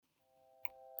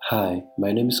Hi,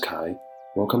 my name is Kai.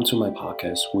 Welcome to my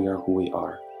podcast, We Are Who We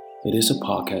Are. It is a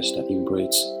podcast that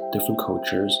embraces different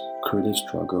cultures, creative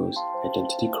struggles,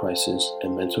 identity crisis,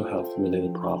 and mental health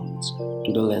related problems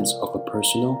through the lens of a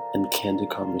personal and candid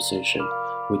conversation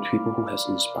with people who has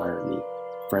inspired me,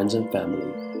 friends and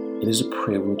family. It is a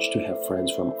privilege to have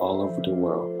friends from all over the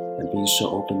world and being so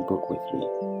open book with me.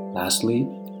 Lastly,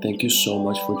 thank you so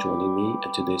much for joining me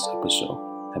in today's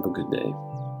episode. Have a good day.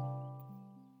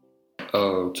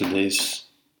 Oh, today's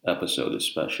episode is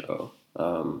special.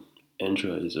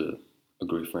 Andrea is a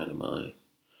great friend of mine.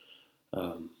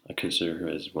 I consider her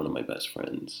as one of my best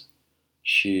friends.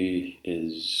 She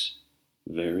is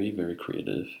very, very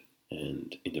creative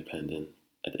and independent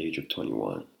at the age of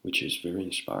 21, which is very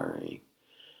inspiring.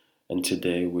 And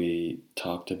today we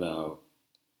talked about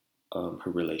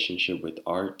her relationship with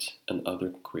art and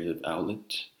other creative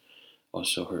outlets,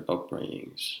 also her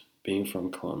upbringings, being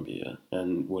from Colombia,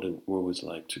 and what it was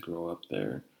like to grow up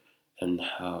there, and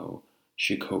how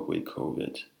she coped with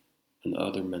COVID and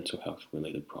other mental health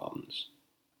related problems.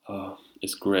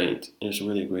 It's great. It's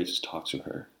really great to talk to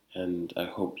her, and I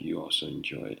hope you also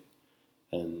enjoy it.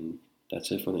 And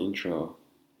that's it for the intro.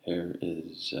 Here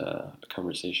is a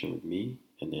conversation with me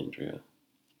and Andrea.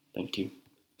 Thank you.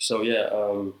 So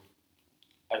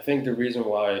I think the reason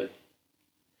why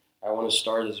I want to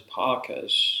start this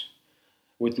podcast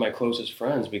with my closest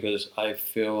friends, because I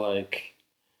feel like,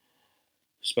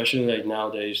 especially like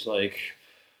nowadays, like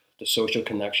the social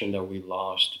connection that we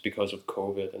lost because of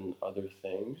COVID and other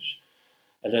things.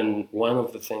 And then one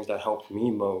of the things that helped me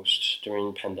most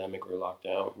during pandemic or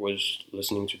lockdown was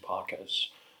listening to podcasts.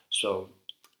 So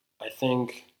I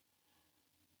think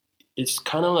it's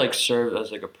kind of like served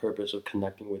as like a purpose of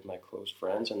connecting with my close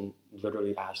friends and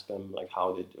literally ask them like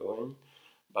how they're doing,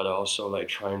 but also like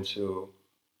trying to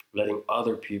letting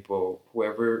other people,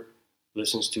 whoever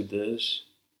listens to this,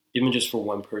 even just for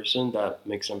one person, that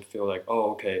makes them feel like,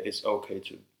 oh, okay, it's okay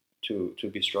to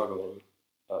be struggling,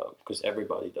 because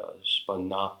everybody does, but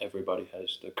not everybody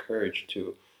has the courage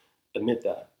to admit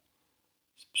that.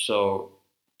 So,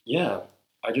 yeah,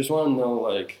 I just want to know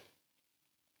like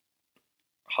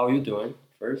how you doing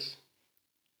first,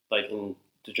 like in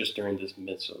just during this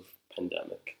midst of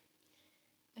pandemic.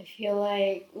 I feel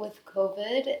like with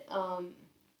COVID,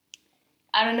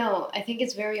 I don't know. I think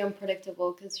it's very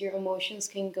unpredictable because your emotions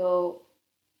can go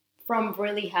from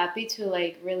really happy to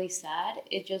like really sad.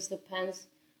 It just depends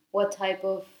what type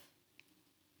of,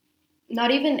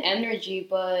 not even energy,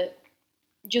 but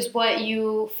just what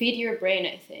you feed your brain,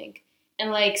 I think.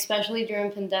 And like, especially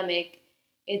during pandemic,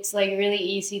 it's like really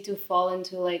easy to fall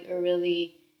into like a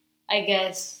really, I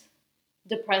guess,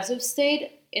 depressive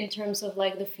state in terms of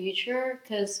like the future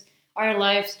because our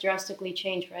lives drastically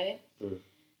change, right? Mm.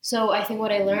 So I think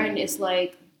what I learned is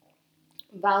like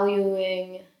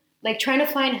valuing, like trying to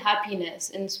find happiness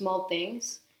in small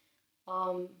things.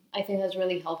 I think has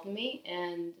really helped me.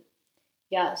 And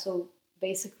yeah, so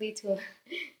basically to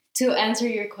to answer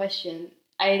your question,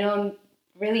 I don't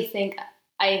really think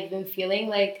I've been feeling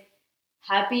like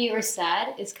happy or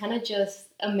sad. It's kind of just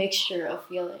a mixture of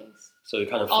feelings So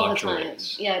it kind of all the time.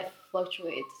 fluctuates. Yeah, it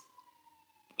fluctuates.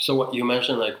 So what you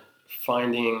mentioned, like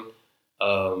finding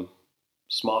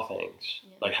small things,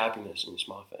 Yeah. like happiness in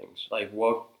small things. Like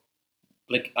what,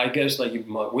 like I guess like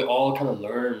we all kind of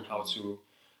learn how to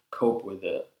cope with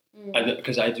it,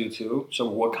 because I do too. So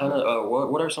what kind of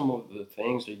what are some of the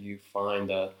things that you find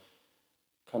that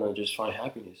kind of just find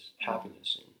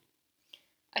happiness in?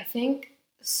 I think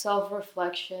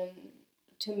self-reflection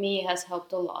to me has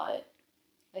helped a lot.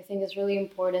 I think it's really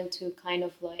important to kind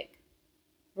of like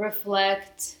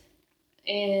reflect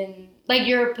in like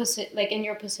like in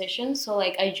your position. So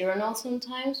like I journal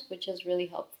sometimes, which is really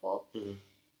helpful. Mm-hmm.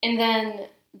 And then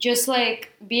just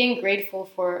like being grateful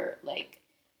for like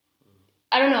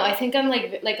I don't know. I think I'm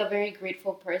like a very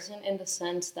grateful person in the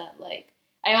sense that like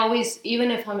I always, even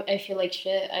if I feel like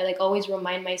shit, I like always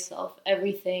remind myself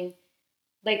everything,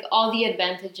 like all the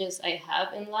advantages I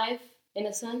have in life, in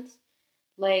a sense.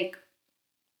 Like,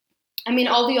 I mean,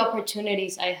 all the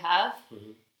opportunities I have,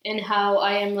 Mm-hmm. and how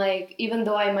I am like, even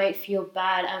though I might feel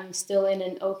bad, I'm still in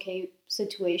an okay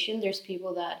situation. There's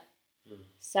people that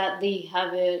sadly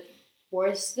have it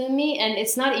worse than me, and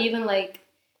it's not even like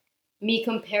me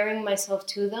comparing myself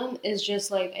to them. It's just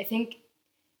like I think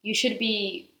you should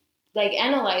be like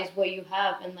analyze what you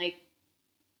have and like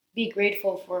be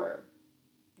grateful for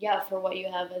for what you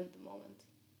have at the moment.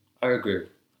 I agree.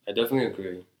 I definitely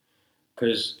agree,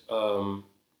 because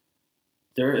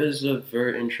there is a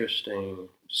very interesting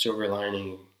silver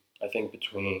lining, I think,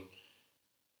 between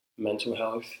mental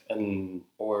health and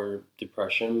or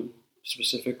depression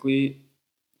specifically,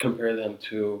 compare them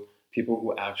to people who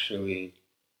actually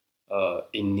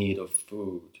in need of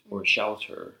food or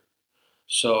shelter.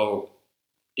 So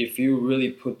if you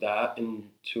really put that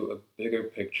into a bigger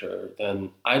picture,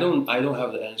 then I don't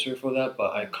have the answer for that, but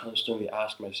I constantly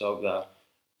ask myself that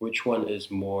which one is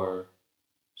more,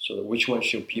 so which one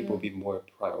should people be more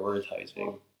prioritizing?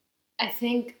 I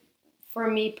think for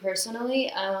me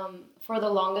personally, for the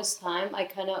longest time, I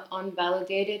kind of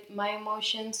unvalidated my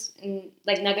emotions and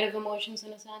like negative emotions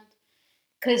in a sense.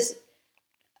 Because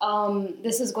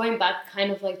this is going back kind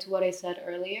of like to what I said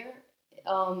earlier.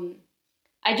 Um,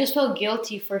 I just felt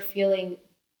guilty for feeling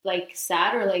like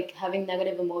sad or like having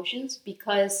negative emotions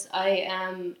because I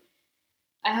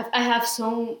have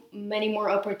so many more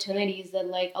opportunities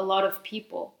than like a lot of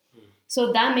people.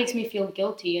 So that makes me feel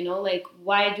guilty, like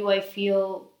why do I feel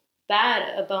bad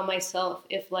about myself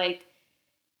if like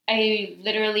I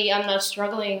literally I'm not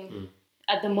struggling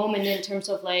at the moment in terms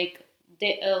of like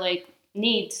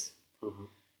needs Mm-hmm.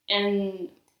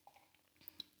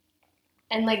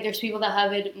 and like there's people that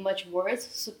have it much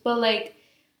worse. But like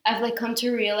I've like come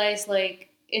to realize like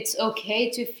it's okay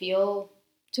to feel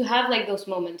to have like those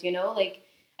moments, like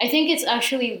I think it's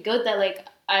actually good that like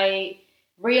I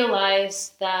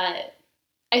realize that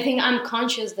I think I'm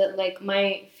conscious that like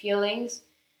my feelings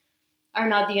are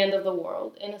not the end of the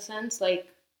world in a sense. Like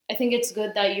I think it's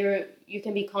good that you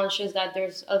can be conscious that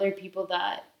there's other people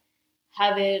that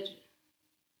have it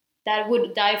that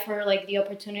would die for like the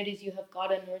opportunities you have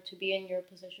gotten or to be in your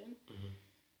position. Mm-hmm.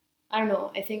 I don't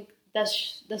know. I think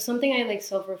that's something I like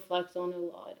self reflect on a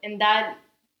lot, and that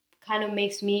kind of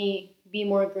makes me be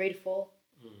more grateful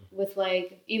with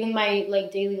like even my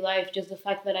like daily life. Just the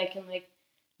fact that I can like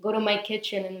go to my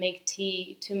kitchen and make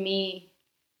tea. To me,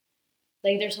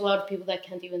 like there's a lot of people that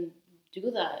can't even do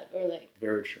that, or like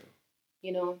Very true.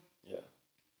 you know. Yeah.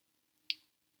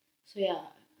 So yeah,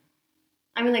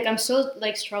 I mean like I'm still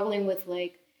like struggling with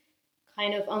like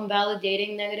kind of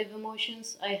unvalidating negative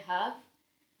emotions I have,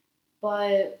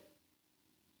 but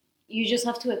you just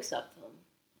have to accept them,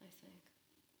 I think.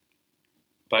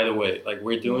 By the way, like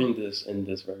we're doing this in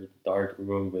this very dark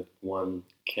room with one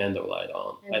candlelight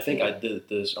on. And I think so- I did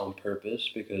this on purpose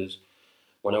because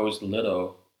when I was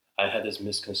little, I had this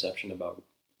misconception about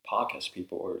podcast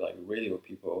people or like radio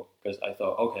people because I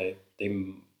thought, okay,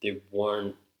 they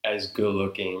weren't as good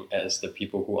looking as the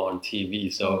people who are on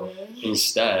TV. So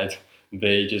instead,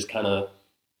 they just kind of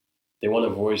they want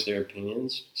to voice their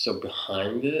opinions. So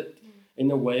behind it, in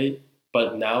a way.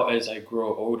 But now as I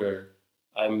grow older,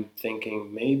 I'm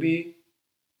thinking maybe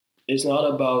it's not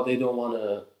about they don't want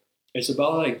to. It's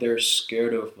about like they're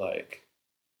scared of like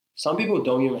some people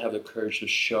don't even have the courage to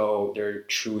show their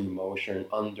true emotion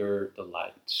under the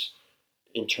lights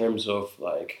in terms of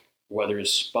like whether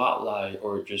it's spotlight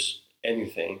or just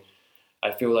anything.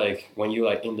 I feel like when you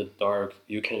like in the dark,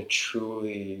 you can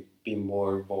truly be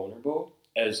more vulnerable.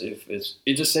 As if it's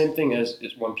the same thing as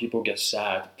when people get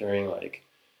sad during like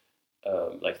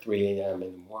 3 a.m.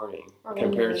 in the morning Or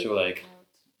compared when to like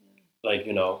like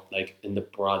in the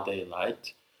broad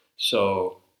daylight.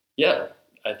 So yeah,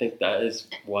 I think that is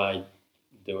why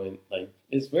doing like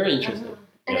it's very interesting.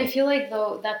 And Yeah. I feel like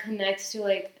though that connects to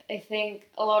like I think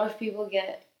a lot of people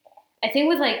get I think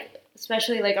with like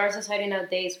especially like our society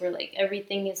nowadays where like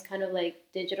everything is kind of like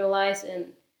digitalized and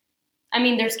I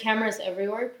mean there's cameras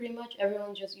everywhere pretty much.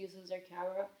 Everyone just uses their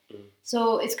camera.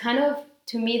 So it's kind of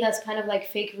to me that's kind of like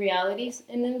fake realities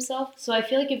in themselves. So I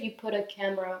feel like if you put a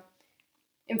camera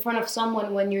in front of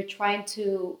someone when you're trying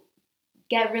to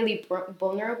get really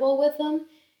vulnerable with them,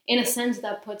 in a sense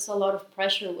that puts a lot of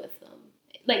pressure with them,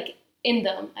 like in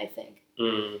them, I think.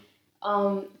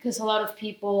 Because a lot of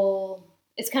people,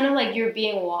 it's kind of like you're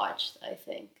being watched, I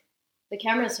think. The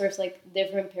camera serves like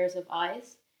different pairs of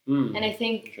eyes. And I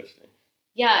think, Interesting.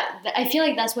 yeah, I feel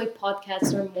like that's why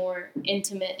podcasts are more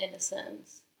intimate in a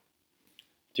sense.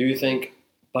 Do you think,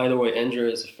 by the way, Andrea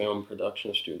is a film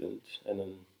production student and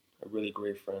then a really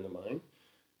great friend of mine.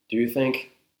 Do you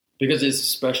think, because it's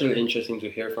especially interesting to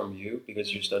hear from you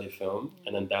because you study film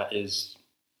and then that is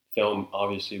film,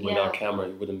 obviously, without camera,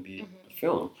 it wouldn't be a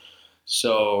film.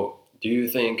 So do you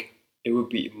think it would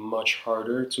be much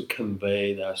harder to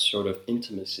convey that sort of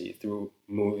intimacy through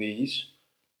movies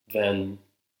than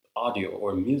audio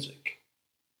or music?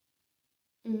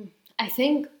 I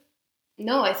think,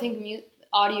 no, I think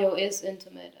audio is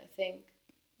intimate. I think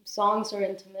songs are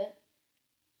intimate.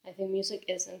 I think music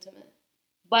is intimate.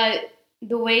 But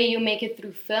the way you make it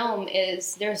through film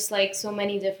is there's like so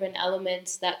many different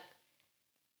elements that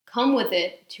come with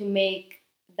it to make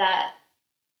that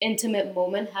intimate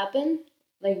moment happen,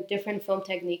 like different film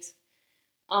techniques.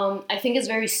 I think it's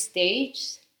very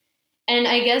staged. And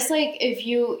I guess like if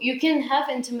you can have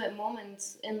intimate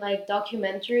moments in like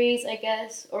documentaries, I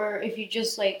guess, or if you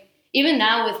just like even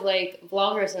now with like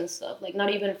vloggers and stuff, like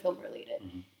not even film related,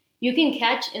 you can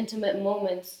catch intimate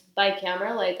moments by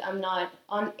camera. Like I'm not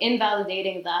on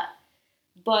invalidating that,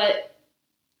 but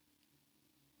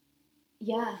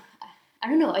yeah, I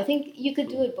don't know. I think you could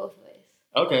do it both ways.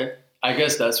 Okay, I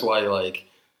guess that's why like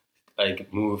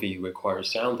movie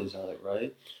requires sound design,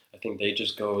 right? I think they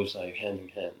just goes like hand in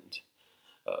hand.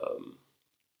 Um,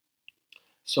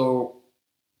 so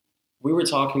we were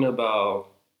talking about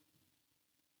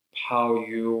how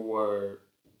you were.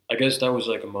 I guess that was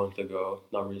like a month ago,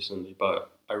 not recently, but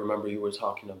I remember you were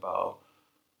talking about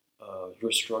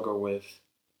your struggle with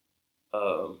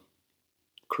um,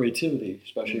 creativity,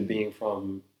 especially being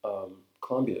from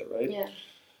Colombia, right? Yeah.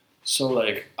 So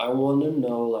like, I want to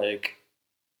know like,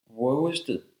 what was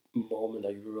the moment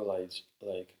that you realized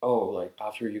like, oh, like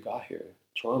after you got here,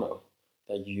 Toronto,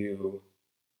 that you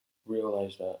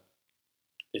realized that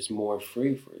it's more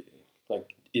free for you?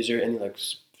 Like, is there any like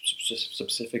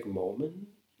specific moment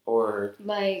or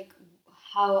Like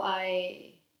how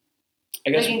I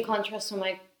guess like in contrast to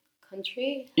my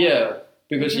country. yeah,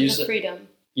 because you The said freedom.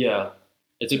 yeah.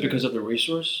 Is it because of the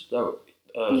resource that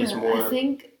it's Yeah, more? I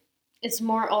think it's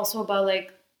more also about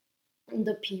like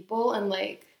the people and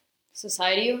like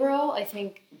society overall. I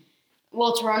think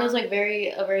well, Toronto's like a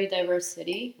very diverse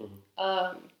city.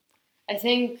 I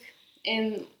think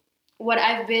in what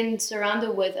I've been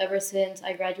surrounded with ever since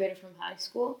I graduated from high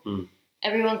school,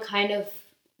 everyone kind of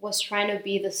was trying to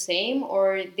be the same,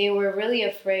 or they were really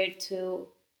afraid to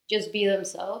just be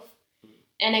themselves.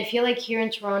 And I feel like here in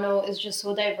Toronto is just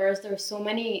so diverse. There's so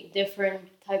many different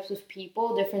types of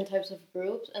people, different types of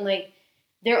groups, and like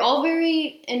they're all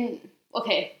very in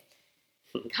okay,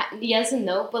 yes and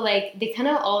no, but like they kind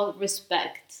of all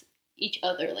respect each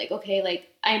other. Like okay, like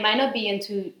I might not be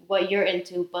into what you're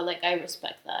into, but like I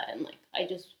respect that, and like I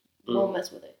just won't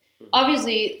mess with it.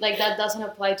 Obviously, like that doesn't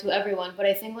apply to everyone, but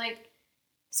I think like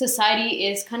society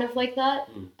is kind of like that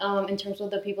in terms of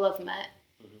the people I've met.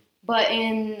 But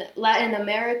in Latin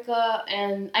America,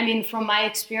 and I mean, from my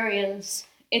experience,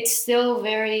 it's still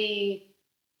very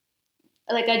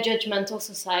like a judgmental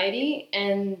society,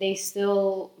 and they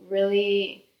still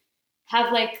really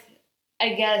have like, I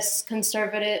guess, a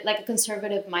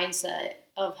conservative mindset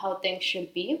of how things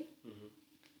should be.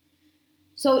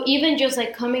 So even just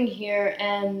like coming here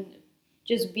and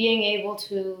just being able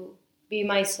to be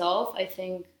myself, I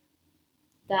think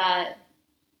that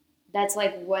that's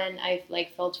like when I've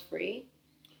like felt free.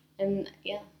 And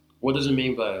yeah. What does it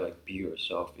mean by like be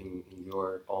yourself in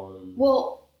your own?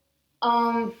 Well,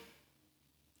 um,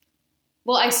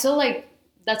 well, I still like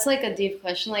that's like a deep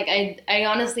question. Like I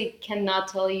honestly cannot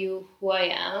tell you who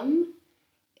I am.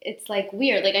 It's like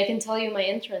weird. Like I can tell you my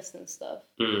interests and stuff,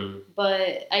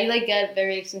 but I like get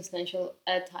very existential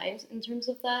at times in terms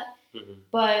of that.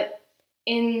 But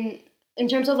in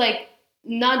terms of like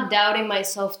not doubting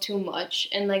myself too much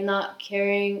and like not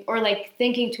caring or like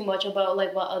thinking too much about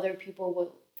like what other people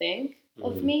will think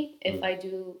of me if I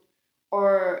do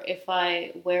or if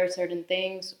I wear certain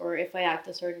things or if I act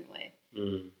a certain way.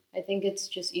 I think it's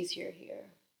just easier here.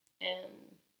 And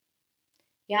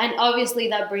yeah, and obviously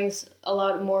that brings a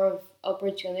lot more of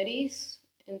opportunities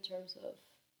in terms of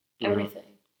everything.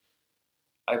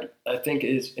 I think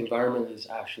its environment is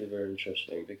actually very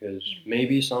interesting because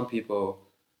maybe some people,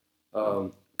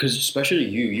 because especially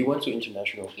you went to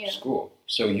international school,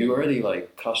 so you're already like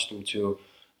accustomed to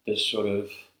this sort of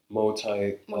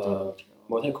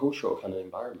multicultural kind of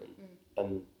environment,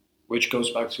 and which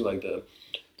goes back to like the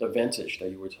advantage that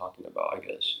you were talking about. I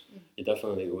guess it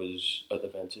definitely was an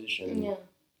advantage, and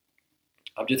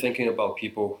I'm just thinking about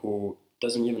people who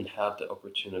doesn't even have the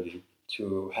opportunity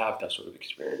to have that sort of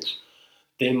experience.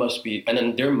 They must be, and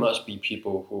then there must be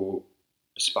people who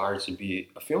aspire to be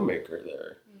a filmmaker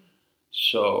there.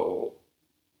 So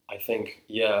I think,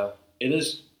 yeah, it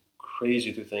is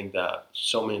crazy to think that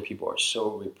so many people are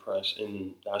so repressed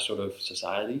in that sort of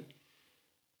society.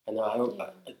 And I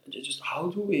just, how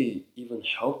do we even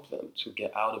help them to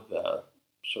get out of that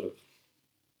sort of,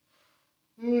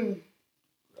 right?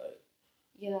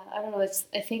 Yeah, I don't know.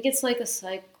 I think it's like a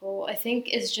cycle. I think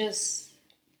it's just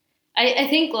I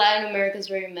think Latin America is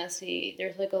very messy.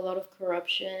 There's like a lot of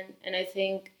corruption, and I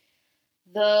think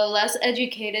the less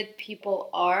educated people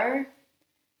are,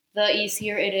 the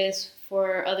easier it is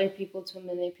for other people to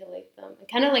manipulate them and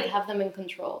kind of like have them in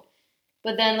control.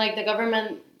 But then like the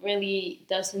government really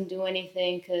doesn't do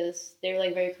anything because they're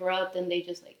like very corrupt and they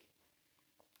just like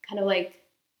kind of like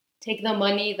take the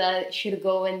money that should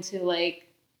go into like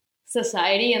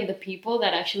society and the people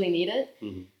that actually need it.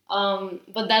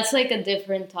 But that's like a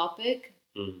different topic.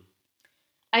 Mm.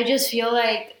 I just feel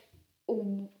like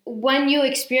when you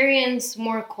experience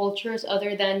more cultures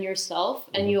other than yourself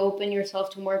and you open yourself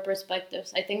to more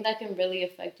perspectives, I think that can really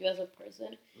affect you as a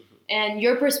person. And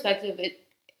your perspective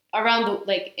around the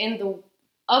like in the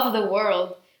of the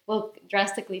world will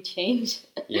drastically change.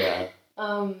 Yeah.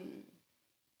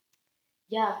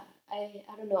 Yeah,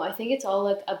 I don't know. I think it's all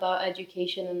like about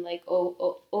education and like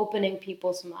opening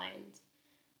people's minds,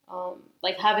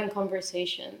 like having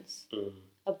conversations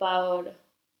about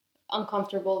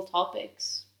uncomfortable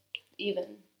topics, even.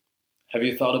 Have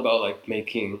you thought about like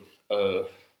making a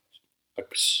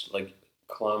like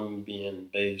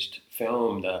Colombian-based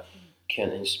film that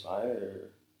can inspire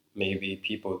maybe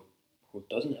people who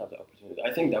doesn't have the opportunity?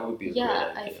 I think that would be a great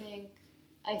idea.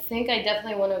 I think I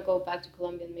definitely want to go back to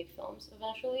Colombia and make films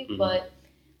eventually, but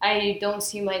I don't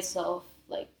see myself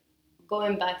like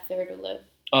going back there to live.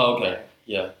 Oh, okay. There.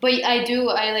 Yeah. But I do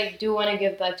want to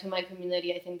give back to my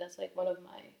community. I think that's like one of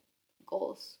my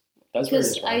goals. That's very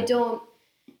because I don't,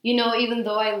 even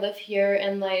though I live here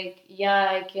and like, yeah,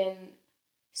 I can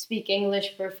speak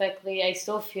English perfectly, I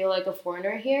still feel like a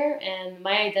foreigner here, and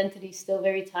my identity is still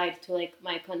very tied to like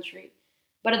my country.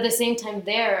 But at the same time,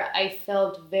 there I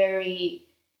felt very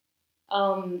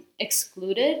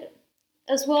excluded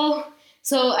as well.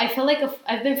 So I feel like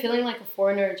I've been feeling like a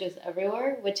foreigner just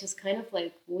everywhere, which is kind of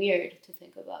like weird to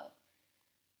think about.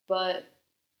 But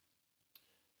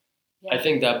yeah. I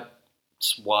think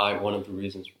that's why one of the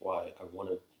reasons why I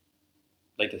wanted,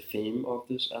 like the theme of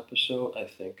this episode, I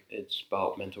think it's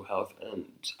about mental health and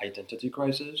identity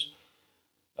crisis.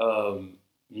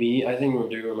 I think,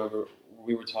 do you remember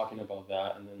we were talking about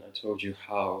that, and then I told you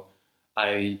how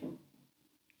I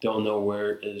don't know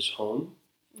where is home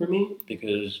for me,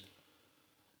 because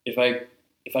if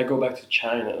I go back to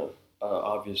China,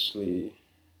 obviously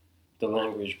the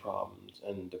language problems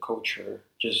and the culture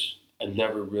just I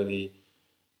never really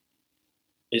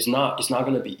it's not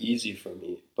going to be easy for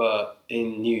me. But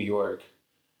in New York,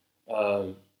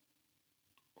 um,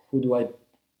 who do I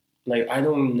like? I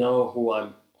don't know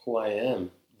who I am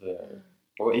there,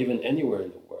 or even anywhere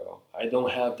in the world. I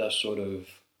don't have that sort of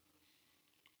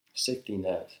safety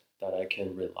net that I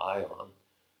can rely on.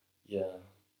 Yeah,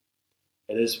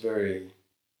 it is very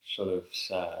sort of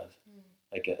sad,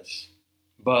 I guess.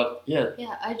 But yeah.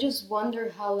 Yeah, I just wonder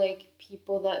how like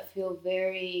people that feel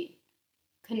very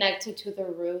connected to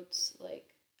their roots, like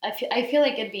I feel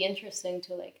like it'd be interesting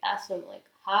to like ask them like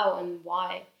how and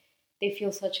why they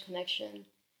feel such connection.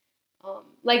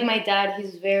 Like my dad,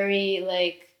 he's very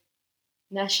like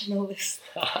nationalist.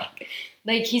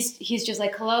 Like he's just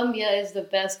like Colombia is the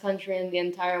best country in the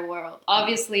entire world.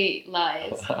 Obviously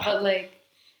lies, but like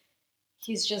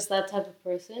he's just that type of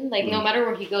person. Like no matter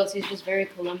where he goes, he's just very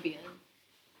Colombian.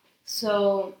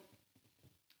 So,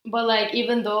 but like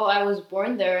even though I was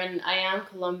born there and I am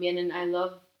Colombian and I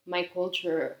love my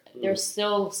culture, there's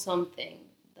still something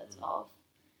that's off.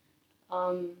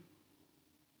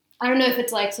 I don't know if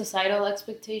it's like societal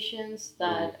expectations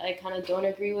that I kind of don't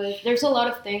agree with. There's a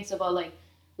lot of things about like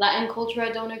Latin culture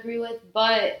I don't agree with,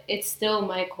 but it's still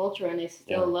my culture and I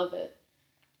still love it.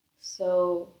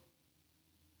 So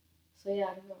yeah,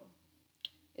 I don't know.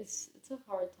 It's a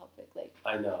hard topic. Like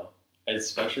I know, it's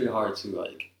especially hard to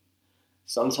like.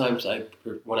 Sometimes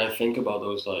when I think about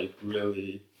those like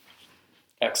really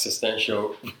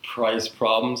existential price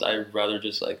problems, I'd rather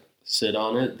just like sit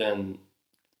on it than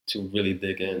to really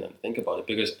dig in and think about it,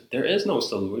 because there is no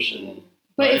solution.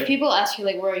 But right? If people ask you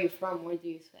like, where are you from? Where do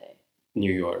you say?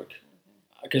 New York,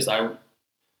 because I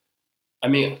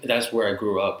mean that's where I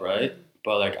grew up, right?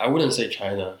 But like I wouldn't say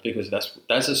China, because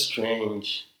that's a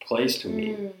strange place to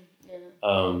me.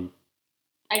 Yeah.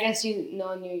 I guess you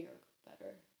know New York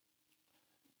better.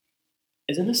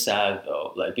 Isn't it sad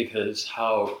though? Like because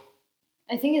how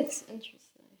I think it's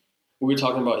interesting. We were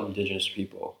talking about indigenous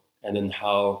people, and then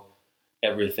how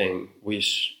everything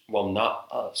not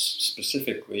us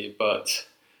specifically, but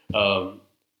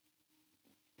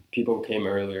people came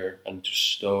earlier and to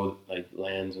stole like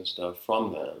lands and stuff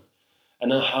from them,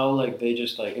 and then how like they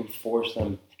just like enforce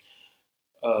them,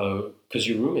 because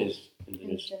your room is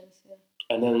indigenous, Yeah.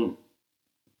 and then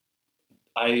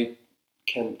I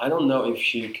don't know if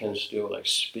she can still like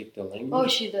speak the language. Oh,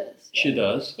 she does. Yeah. She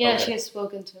does? Yeah, okay. She has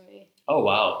spoken to me. Oh,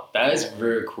 wow. That is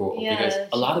very cool. Yeah, because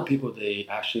a lot of people, they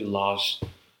actually lost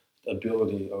the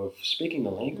ability of speaking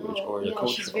the language or the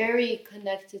culture. She's very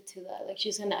connected to that. Like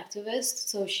she's an activist,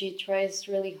 so she tries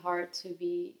really hard to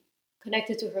be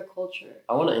connected to her culture.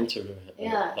 I want to interview her.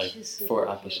 Yeah, like she's for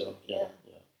an episode. Yeah.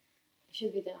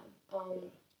 Should be down.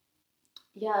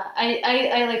 Yeah,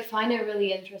 I like find it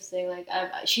really interesting. Like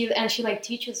she like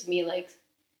teaches me like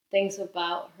things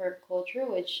about her culture,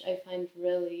 which I find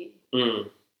really Mm.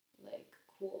 like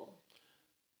cool.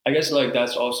 I guess like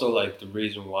that's also like the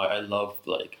reason why I love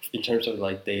like in terms of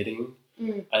like dating.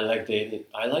 Mm. I like dating.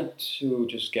 I like to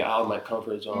just get out of my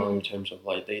comfort zone in Mm. terms of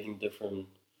like dating different.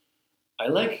 I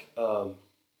like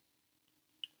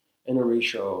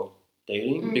interracial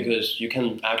dating Mm. because you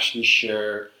can actually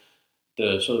share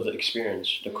the sort of the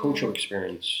experience, the cultural Mm.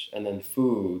 experience, and then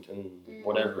food and Mm.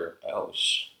 whatever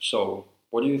else. So,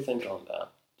 what do you think on that?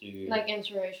 Do you? Like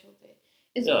interracial date.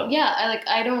 Is Yeah. yeah,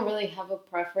 I don't really have a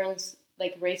preference,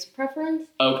 like race preference.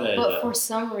 Okay. But Yeah. for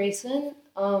some reason,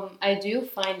 I do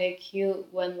find it cute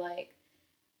when like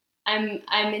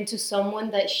I'm into someone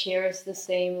that shares the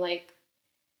same like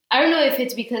I don't know if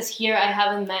it's because here I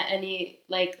haven't met any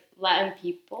like Latin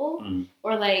people Mm.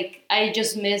 or like I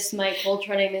just miss my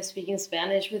culture and I miss speaking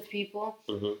Spanish with people.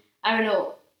 Mm-hmm. I don't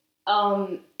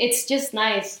know. It's just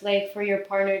nice like for your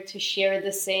partner to share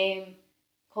the same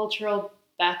cultural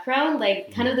background,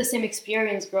 like kind of the same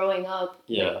experience growing up.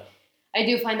 Yeah. Like, I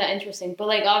do find that interesting. But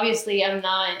like obviously I'm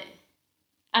not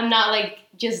like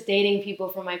just dating people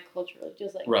from my culture. Like,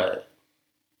 just like Right.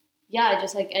 yeah,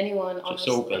 just like anyone. Just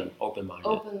Honestly. open-minded.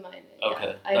 Open-minded.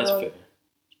 Okay, Yeah. that's fair.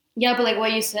 Yeah, but like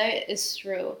what you said is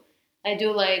true. I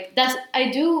do like that's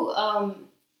I do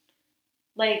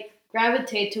like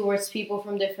gravitate towards people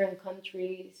from different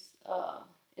countries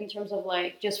in terms of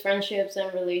like just friendships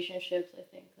and relationships. I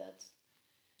think that's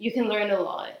you can learn a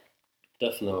lot.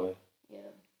 Definitely. Yeah.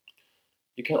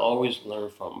 You can always learn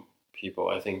from people.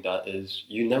 I think that is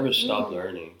you never stop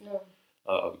learning.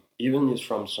 No. Even if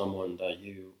from someone that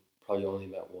you probably only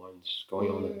met once,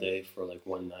 going on a date for like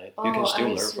one night, you can still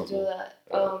learn from them. I used to do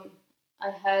that. I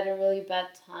had a really bad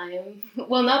time.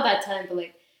 Well, not bad time, but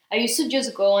like I used to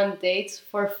just go on dates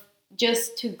for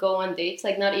just to go on dates,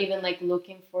 like not even like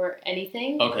looking for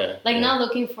anything. Okay. Like not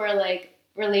looking for like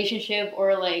relationship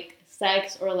or like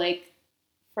sex or like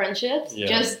friendships. Yeah.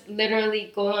 Just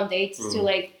literally going on dates to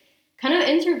like kind of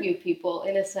interview people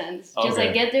in a sense. Just Okay.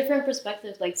 like get different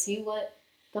perspectives, like see what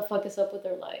the fuck is up with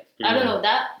their life. I don't know.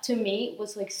 That to me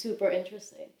was like super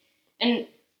interesting, and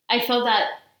I felt that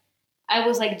I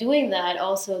was like doing that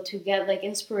also to get like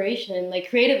inspiration, like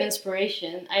creative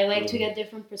inspiration. I like to get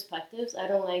different perspectives. I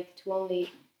don't like to only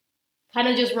kind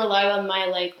of just rely on my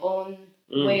like own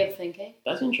way of thinking.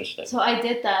 That's interesting. So I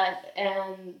did that,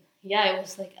 and yeah, it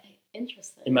was like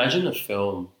interesting. Imagine a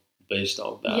film based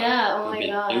on that. Yeah. Oh my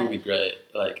god. It would be great.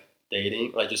 Like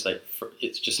dating, like just like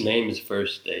it's just name is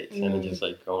first date, and then just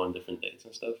like go on different dates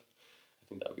and stuff. I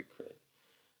think that would be great.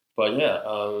 But yeah,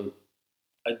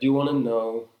 I do want to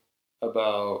know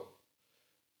about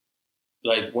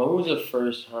like when was the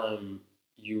first time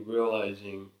you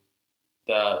realizing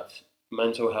that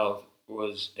mental health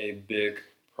was a big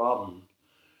problem,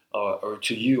 or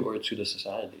to you or to the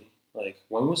society? Like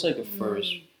when was like the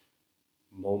first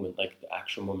moment, like the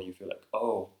actual moment you feel like,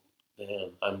 oh,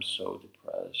 damn, I'm so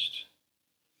depressed?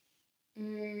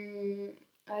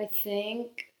 I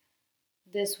think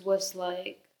this was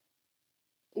like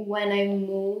when I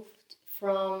moved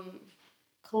from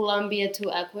Colombia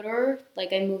to Ecuador.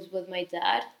 Like I moved with my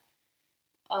dad,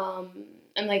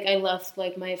 and like I left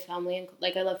like my family and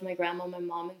like I left my grandma, my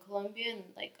mom in Colombia, and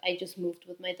like I just moved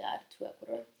with my dad to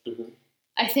Ecuador.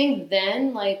 I think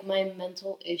then like my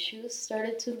mental issues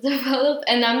started to develop,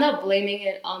 and I'm not blaming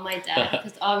it on my dad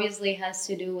because obviously it has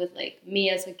to do with like me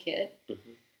as a kid.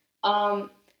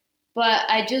 But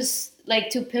I just like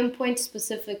to pinpoint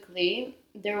specifically,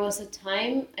 there was a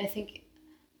time, I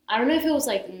don't know if it was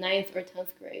like 9th or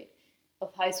 10th grade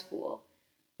of high school,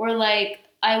 where like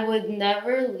I would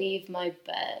never leave my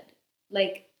bed.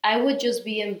 Like I would just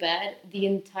be in bed the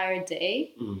entire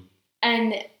day.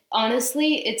 And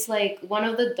honestly, it's like one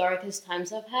of the darkest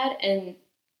times I've had. And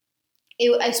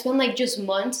I spent like just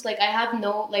months, like I have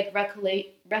no like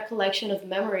recollection of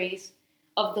memories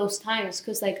of those times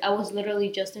because like I was literally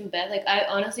just in bed. Like I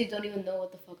honestly don't even know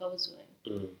what the fuck I was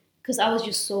doing because I was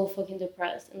just so fucking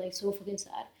depressed and like so fucking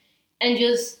sad, and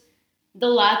just the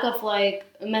lack of like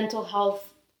mental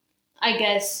health, I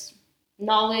guess,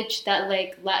 knowledge that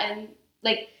like Latin,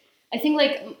 like I think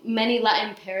like many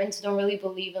Latin parents don't really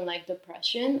believe in like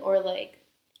depression or like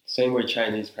same with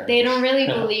Chinese parents. They don't really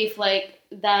believe like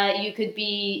that you could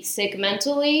be sick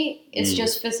mentally. It's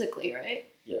just physically, right?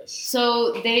 Yes.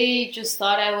 So they just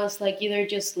thought I was like either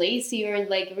just lazy or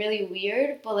like really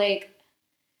weird. But like,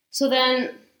 so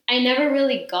then I never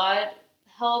really got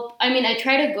help. I mean, I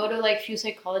tried to go to like few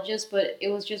psychologists, but it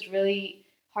was just really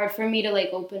hard for me to like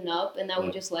open up, and I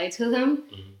would just lie to them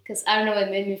because I don't know, it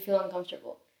made me feel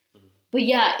uncomfortable. But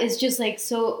yeah, it's just like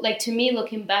so like to me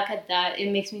looking back at that,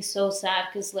 it makes me so sad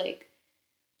because like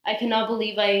I cannot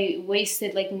believe I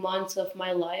wasted like months of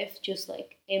my life just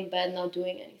like in bed not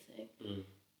doing anything. Mm.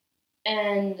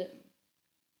 And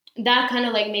that kind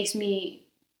of like makes me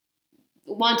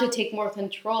want to take more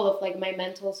control of like my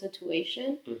mental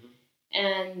situation Mm-hmm.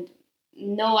 and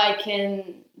know I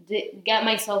can get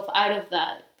myself out of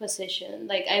that position.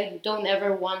 Like I don't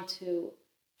ever want to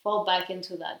fall back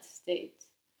into that state.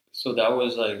 So that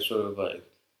was like sort of like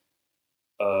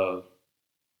uh,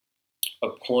 a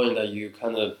point that you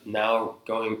kind of now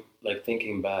going like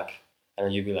thinking back,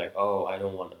 and you'd be like, oh, I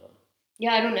don't want to.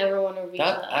 Yeah, I don't ever want to reach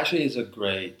That that. actually is a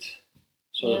great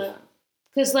sort Yeah,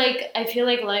 because like I feel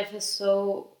like life is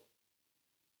so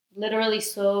literally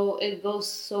so it goes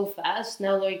so fast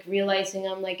now. Like realizing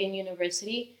I'm like in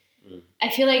university, Mm. I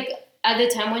feel like at the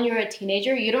time when you're a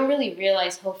teenager, you don't really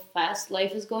realize how fast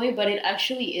life is going, but it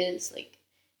actually is like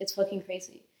it's fucking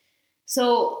crazy.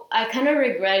 So I kind of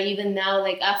regret even now,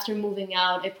 like after moving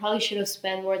out, I probably should have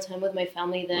spent more time with my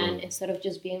family then Mm. instead of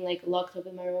just being like locked up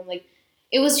in my room. Like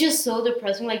it was just so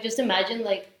depressing. Like just imagine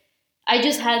like I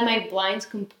just had my blinds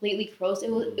completely closed.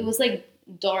 It was like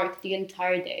dark the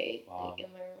entire day, Wow. like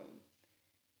in my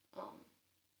room.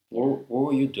 What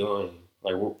were you doing?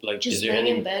 Like is Just there laying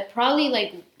any? in bed, probably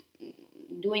like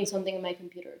doing something in my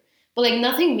computer, but like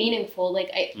nothing meaningful. Like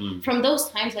I Mm. from those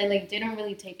times, I like didn't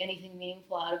really take anything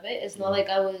meaningful out of it. It's not Mm. like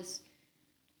I was,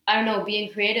 I don't know, being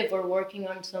creative or working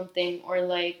on something or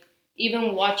like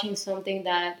even watching something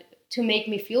that to make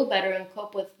me feel better and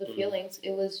cope with the Mm. feelings.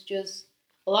 It was just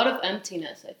a lot of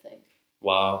emptiness, I think.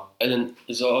 Wow. And then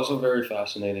it's also very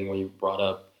fascinating when you brought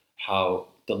up how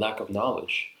the lack of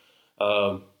knowledge.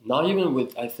 Not even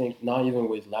with, I think, not even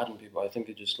with Latin people. I think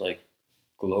it's just like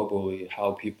globally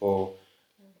how people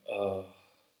uh,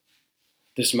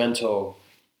 dismantle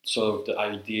sort of the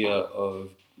idea of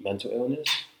mental illness.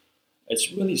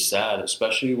 It's really sad,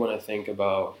 especially when I think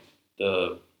about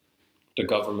the the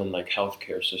government like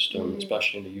healthcare system, Mm.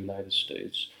 especially in the United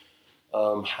States.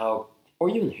 How or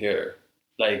even here,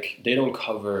 like they don't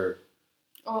cover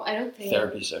Oh, I don't think.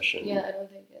 therapy session. Yeah, I don't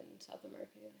think in South America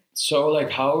either. So, like,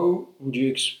 how would you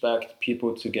expect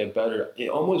people to get better? It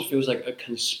almost feels like a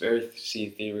conspiracy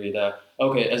theory that,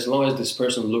 okay, as long as this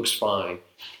person looks fine,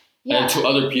 Yeah. and to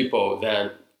other people,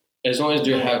 then as long as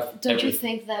they But have don't you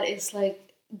think that is like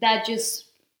that just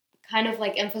kind of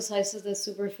like emphasizes the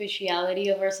superficiality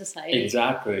of our society?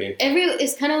 exactly.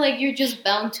 It's kind of like you're just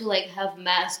bound to like have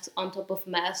masks on top of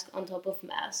masks on top of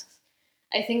masks.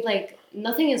 I think like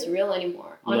nothing is real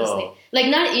anymore, honestly. No. Like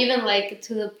not even like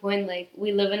to the point like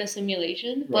we live in a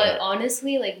simulation, but Right.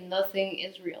 honestly like nothing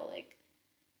is real. Like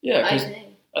Yeah, I because think.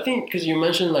 I think because you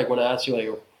mentioned like when I asked you like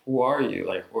who are you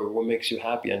like or what makes you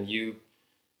happy and you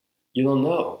don't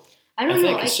know. I I don't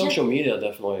know. think social media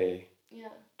definitely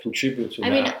Yeah. contribute to I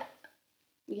that. mean,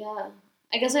 yeah.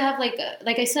 I guess I have like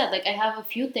I said, like I have a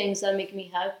few things that make me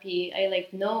happy. I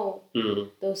like know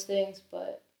Mm. those things,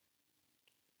 but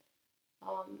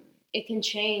it can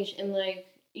change, and like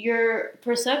your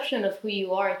perception of who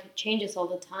you are changes all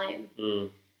the time. Mm.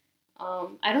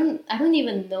 I don't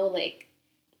even know like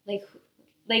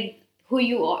like who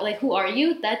you are. Like who are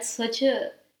you? That's such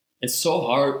a It's so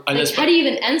hard. And like. How do you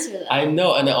even answer that? I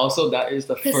know, and then also that is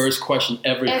the 'Cause first question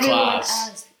every everyone class.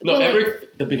 asks. No, But, every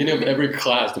like, the beginning of every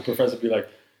class, the professor be like,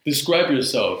 "Describe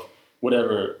yourself."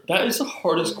 Whatever. That is the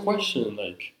hardest question.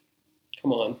 Like,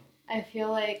 come on. I feel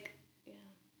like yeah.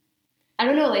 I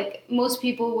don't know. Like most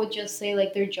people would just say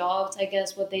like their jobs. I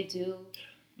guess what they do.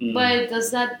 Mm. But does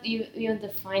that even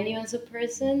define you as a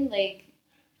person? Like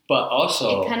But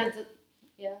also, it kind of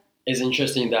yeah. it's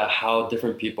interesting that how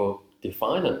different people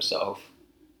define themselves.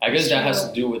 I guess that has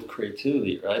to do with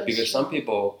creativity, right? That's Because some true.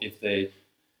 people, if they,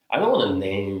 I don't want to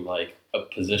name like a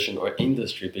position or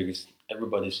industry because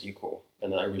everybody's equal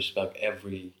and I respect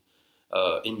every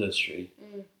industry.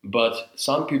 Mm. But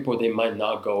some people, they might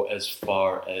not go as far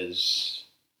as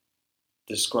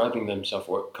describing themselves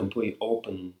or completely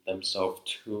open themselves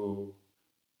to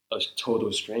a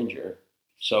total stranger.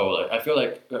 So like, I feel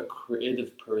like a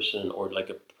creative person or like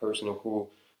a person who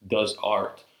does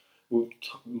art would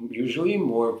usually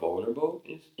more vulnerable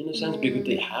in a sense because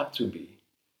they have to be.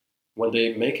 When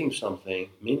they're making something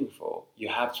meaningful, you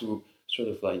have to sort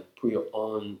of like put your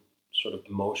own sort of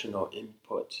emotional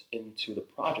input into the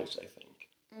projects, I think.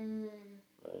 Mm.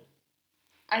 Right?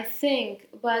 I think,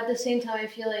 but at the same time, I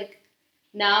feel like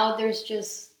now there's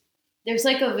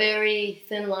like a very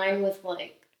thin line with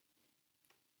like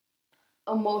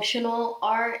emotional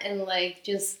art and like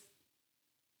just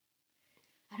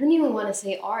I don't even want to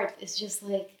say art. It's just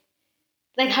like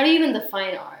how do you even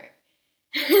define art?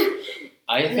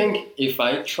 I think if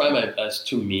I try my best,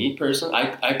 to me personally,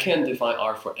 I can't define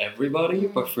art for everybody,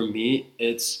 but for me,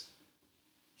 it's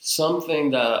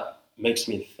something that makes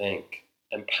me think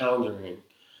and pondering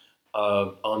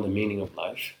on the meaning of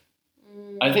life.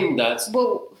 I think that's...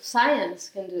 Well, science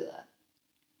can do that.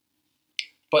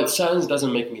 But science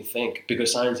doesn't make me think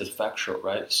because science is factual,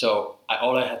 right? So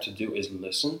all I have to do is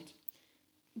listen.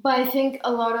 But I think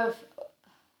a lot of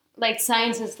like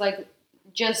science is like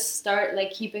just start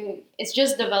like keeping, it's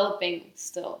just developing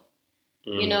still.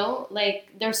 You know, like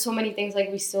there's so many things like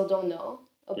we still don't know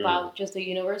about just the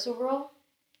universe overall.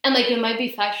 And like it might be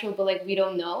factual, but like we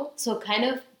don't know. So kind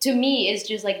of to me it's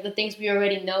just like the things we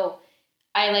already know.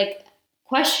 I like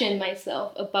question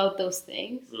myself about those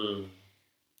things.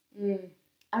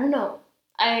 I don't know.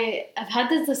 I've had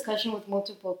this discussion with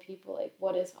multiple people, like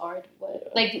what is art?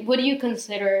 What do you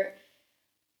consider?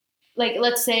 Like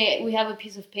let's say we have a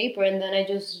piece of paper and then I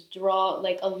just draw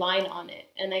like a line on it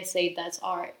and I say that's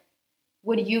art.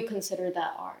 Would you consider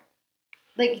that art?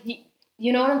 Like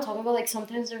you know what I'm talking about? Like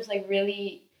sometimes there's like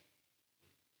really,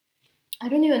 I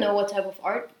don't even know what type of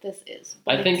art this is.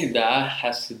 I think that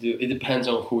has to do, it depends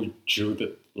on who drew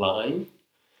the line.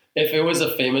 If it was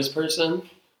a famous person,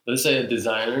 let's say a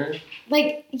designer.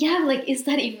 Like, yeah, like, is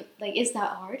that even, like, is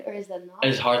that art or is that not?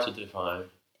 It's hard to define.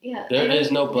 Yeah. There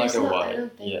is no black and white. I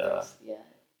don't think yeah.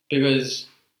 Because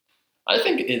I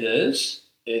think it is,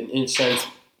 in a sense,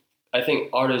 I think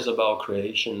art is about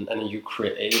creation and you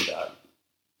create that.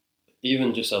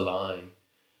 Even just a line.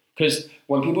 Because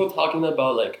when people are talking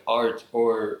about like art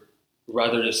or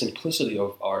rather the simplicity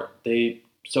of art,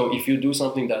 so if you do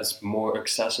something that's more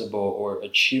accessible or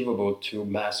achievable to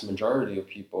mass majority of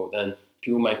people, then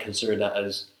people might consider that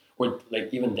as, or like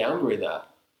even downgrade that,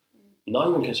 not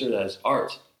even consider that as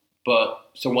art. But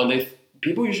so when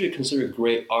people usually consider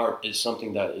great art is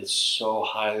something that is so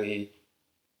highly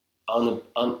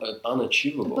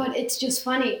unachievable. But it's just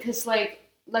funny because like,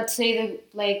 let's say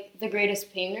the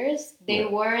greatest painters, they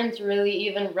weren't really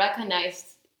even recognized.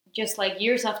 Just like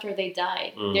years after they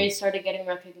died, they started getting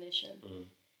recognition.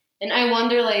 And I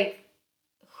wonder like,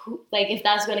 if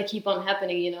that's going to keep on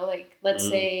happening, you know, like let's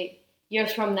say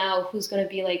years from now, who's going to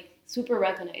be like super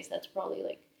recognized? That's probably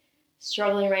like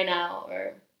struggling right now,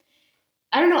 or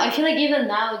I don't know. I feel like even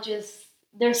now, just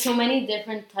there's so many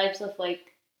different types of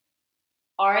like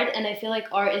art, and I feel like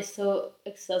art is so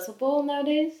accessible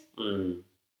nowadays.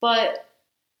 But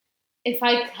if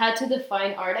I had to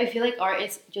define art, I feel like art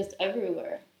is just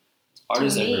everywhere. Art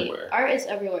is everywhere. Art is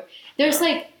everywhere. There's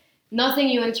like nothing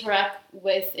you interact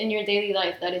with in your daily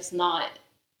life that is not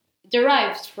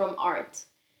derived from art,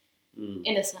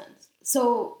 in a sense.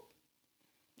 So,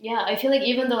 yeah, I feel like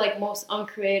even the like most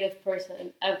uncreative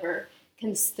person ever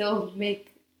can still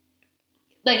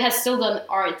has still done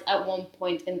art at one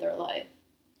point in their life.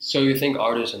 So you think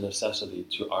art is a necessity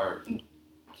to our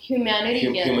humanity?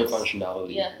 Yes. Human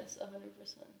functionality? Yes,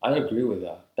 100%. I agree with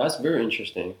that. That's very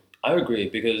interesting. I agree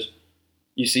because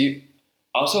you see,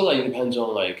 also like it depends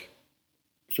on like,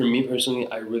 for me personally,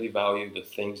 I really value the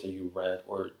things that you read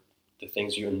or the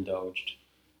things you indulged,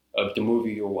 the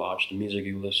movie you watched, the music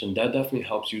you listened. That definitely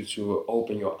helps you to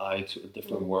open your eye to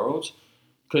different worlds.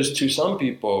 Because to some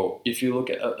people, if you look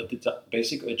at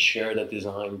basically a chair that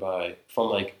designed from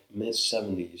like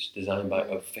mid-70s, designed by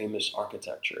a famous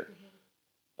architecture,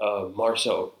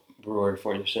 Marcel Breuer,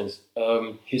 for instance,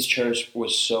 his chair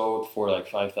was sold for like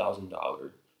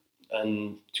 $5,000.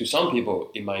 And to some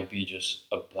people, it might be just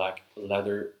a black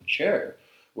leather chair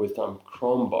with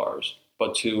chrome bars.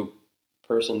 But to a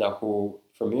person who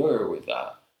familiar with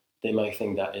that, they might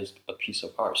think that is a piece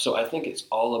of art. So I think it's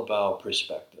all about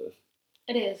perspective.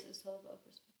 It is. It's all about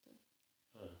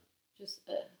perspective. Just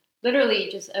literally,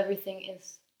 just everything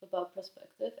is about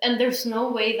perspective. And there's no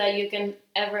way that you can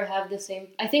ever have the same.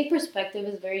 I think perspective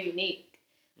is very unique.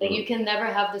 Like you can never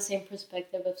have the same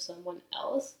perspective of someone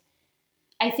else.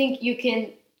 I think you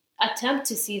can attempt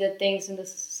to see the things in the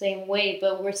same way,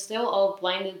 but we're still all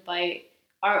blinded by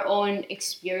our own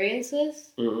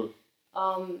experiences.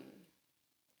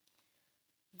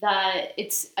 That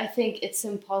I think it's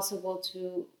impossible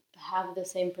to have the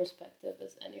same perspective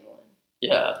as anyone.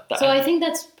 Yeah. So I think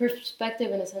that's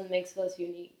perspective in a sense makes us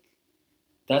unique.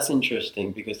 That's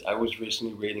interesting because I was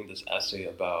recently reading this essay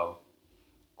about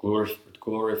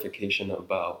glorification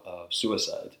about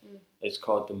suicide. It's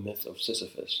called The Myth of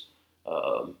Sisyphus.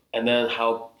 And then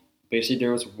how basically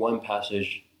there was one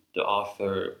passage the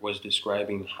author was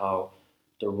describing how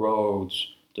the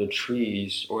roads, the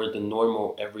trees, or the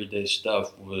normal everyday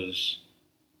stuff was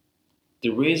the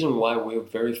reason why we're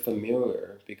very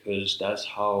familiar, because that's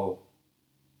how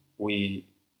we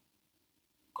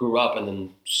grew up and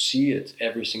then see it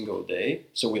every single day,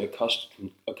 so we're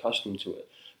accustomed to it.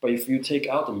 But if you take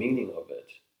out the meaning of it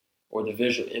or the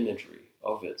visual imagery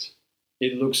of it,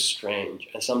 it looks strange,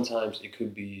 and sometimes it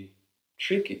could be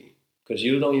tricky because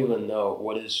you don't even know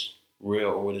what is real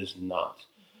or what is not.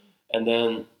 And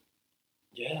then,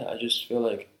 yeah, I just feel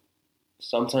like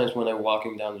sometimes when I'm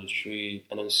walking down the street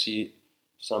and then see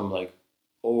some like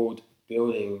old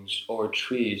buildings or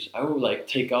trees, I would like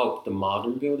take out the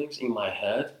modern buildings in my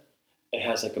head. It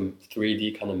has like a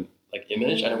 3D kind of like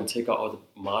image, and I would take out all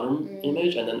the modern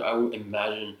image, and then I would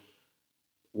imagine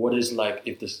what is like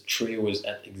if this tree was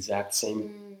at exact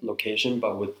same location,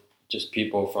 but with just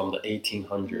people from the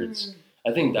 1800s.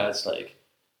 I think that's like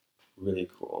really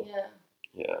cool.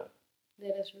 Yeah.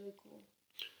 That is really cool.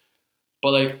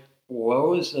 But like, what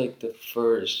was like the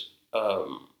first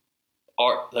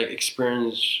art like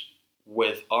experience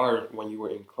with art when you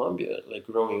were in Colombia, like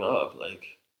growing up?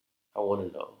 Like, I want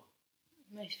to know.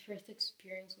 My first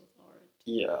experience with art.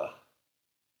 Yeah.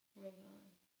 Oh my god.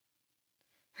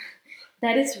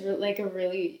 That is like a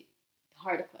really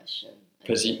hard question.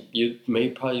 Because you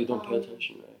probably don't pay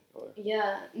attention, right? Or...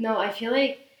 Yeah. No, I feel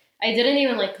like I didn't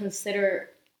even like consider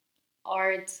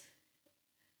art.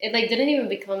 It like didn't even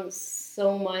become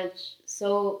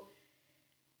so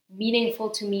meaningful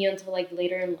to me until like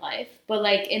later in life. But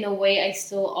like in a way, I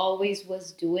still always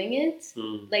was doing it,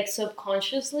 like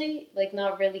subconsciously, like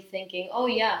not really thinking, oh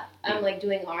yeah, I'm like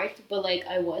doing art, but like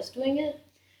I was doing it.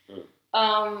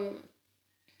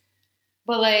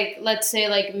 But like let's say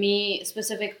like me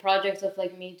specific projects of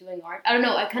like me doing art. I don't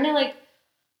know. I kind of like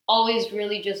always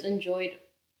really just enjoyed,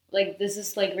 like this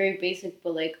is like very basic,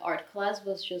 but like art class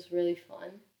was just really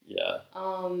fun. Yeah.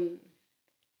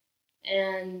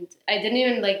 And I didn't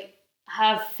even like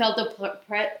have felt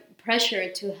the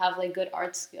pressure to have like good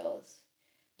art skills.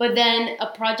 But then a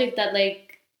project that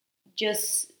like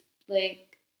just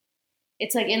like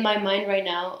it's like in my mind right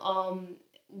now.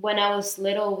 When I was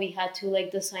little, we had to like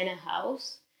design a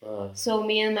house. So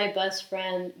me and my best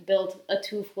friend built a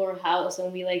 2-floor house,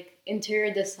 and we like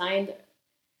interior designed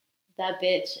that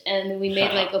bitch, and we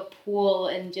made like a pool,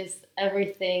 and just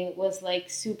everything was like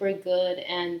super good,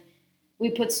 and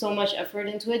we put so much effort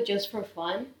into it just for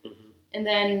fun. And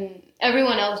then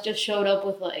everyone else just showed up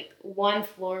with like 1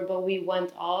 floor, but we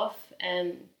went off,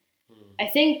 and I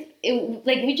think it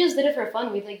like we just did it for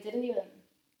fun. We like didn't even.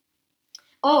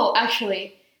 Oh,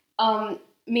 actually,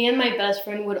 me and my best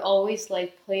friend would always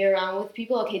like play around with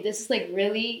people. Okay, this is like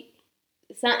really.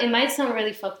 It might sound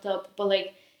really fucked up, but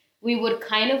like we would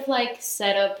kind of like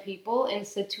set up people in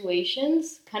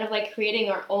situations, kind of like creating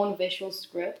our own visual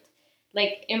script,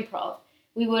 like improv.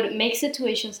 We would make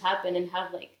situations happen and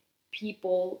have like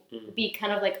people be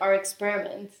kind of like our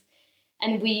experiments,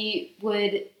 and we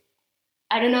would.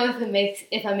 I don't know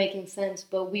if I'm making sense,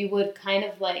 but we would kind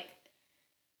of like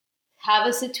have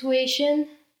a situation,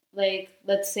 like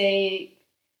let's say,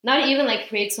 not even like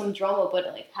create some drama, but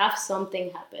like have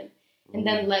something happen, and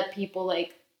then let people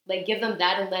like give them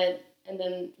that, and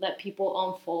then let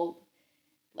people unfold,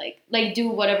 like do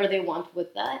whatever they want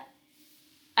with that.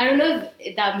 I don't know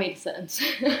if that made sense.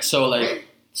 So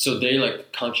they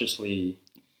like consciously.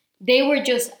 They were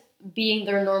just being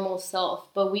their normal self,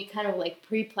 but we kind of like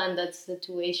pre-planned that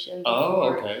situation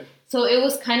before. Oh, okay. So it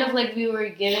was kind of like we were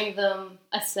giving them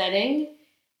a setting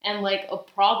and like a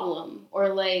problem, or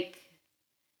like,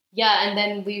 yeah, and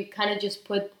then we kind of just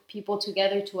put people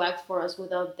together to act for us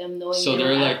without them knowing. So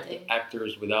they're like the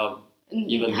actors without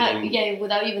even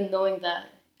without even knowing that.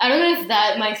 I don't know if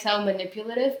that might sound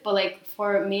manipulative, but like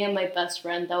for me and my best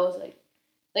friend, that was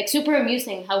like super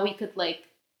amusing how we could like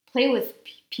play with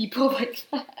people like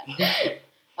that.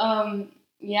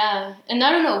 Yeah, and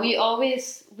I don't know. We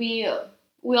always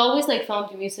like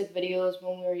filmed music videos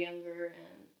when we were younger,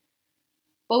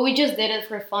 but we just did it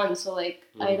for fun. So like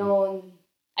I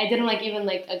didn't like even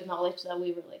like acknowledge that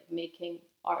we were like making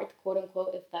art, quote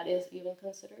unquote, if that is even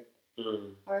considered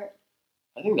art.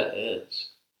 I think that is.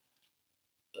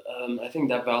 I think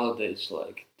that validates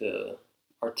like the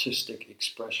artistic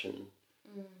expression.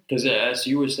 Because as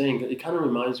you were saying, it kind of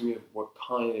reminds me of what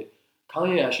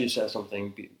Kanye actually said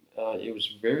something. It was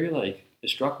very like, it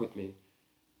struck with me.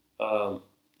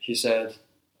 He said,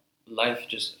 life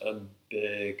just a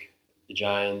big,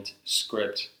 giant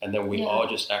script, and then we all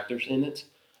just actors in it.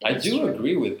 I do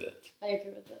agree with it. I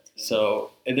agree with that too.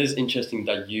 So it is interesting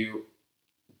that you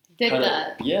did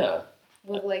that. Yeah.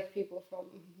 With like people from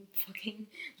fucking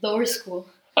lower school.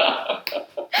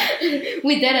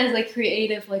 We did as like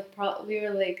creative, like we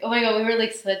were like, oh my god, we were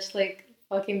like such like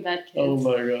fucking bad kids. Oh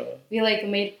my god. We like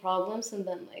made problems, and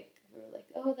then like we were like,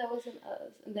 oh, that wasn't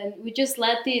us, and then we just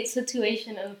let the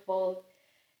situation unfold,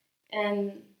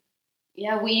 And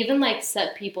yeah, we even like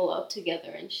set people up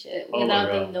together and shit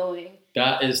without them knowing.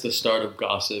 That is the start of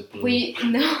gossip. We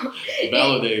no,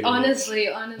 validating. Honestly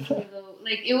though,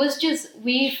 like it was just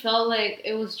we felt like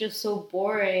it was just so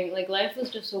boring. Like life was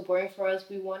just so boring for us.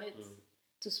 We wanted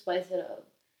to spice it up.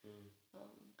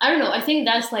 I don't know. I think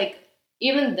that's like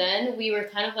even then we were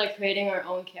kind of like creating our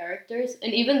own characters,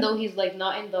 and even though he's like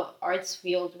not in the arts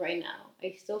field right now,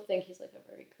 I still think he's like a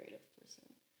very creative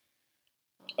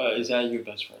person. Is that your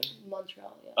best friend?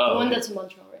 Montreal, yeah. The one that's in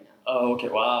Montreal right now. Oh, okay.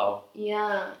 Wow.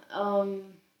 Yeah.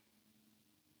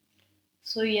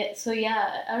 So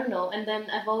yeah, I don't know. And then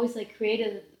I've always like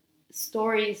created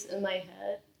stories in my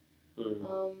head,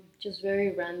 just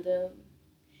very random.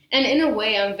 And in a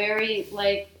way, I'm very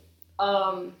like,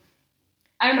 I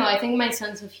don't know. I think my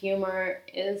sense of humor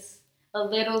is a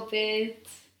little bit.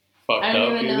 Fucked I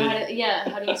don't up, even know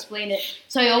how to explain it.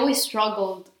 So I always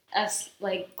struggled as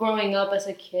like growing up as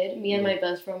a kid. Me and my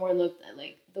best friend were looked at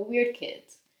like the weird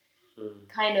kids,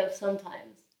 kind of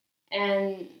sometimes.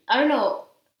 And I don't know.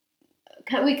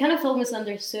 We kind of felt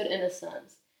misunderstood in a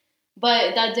sense,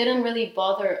 but that didn't really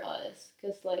bother us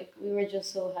because like we were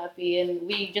just so happy and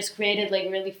we just created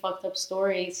like really fucked up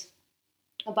stories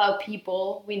about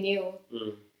people we knew.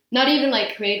 Not even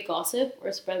like create gossip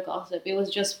or spread gossip. It was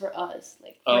just for us,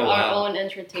 like for our own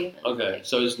entertainment. Okay, like,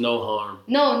 so it's no harm.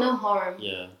 No harm.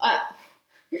 Yeah.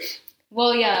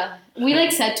 Well, yeah, we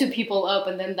like set two people up,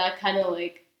 and then that kind of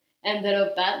like ended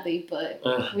up badly, but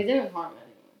we didn't harm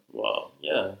anyone. Wow.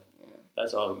 Yeah.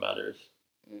 That's all that matters.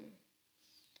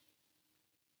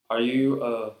 Are you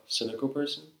a cynical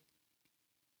person?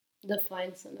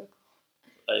 Define cynical.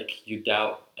 Like, you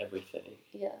doubt everything.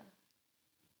 Yeah.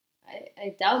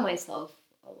 I doubt myself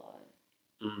a lot.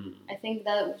 I think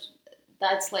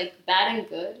that's like bad and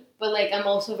good, but like I'm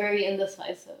also very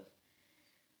indecisive.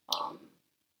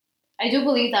 I do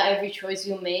believe that every choice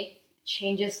you make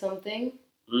changes something.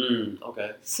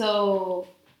 Okay. So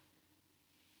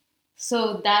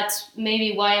that's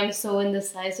maybe why I'm so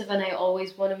indecisive and I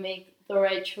always want to make the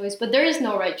right choice. But there is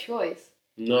no right choice.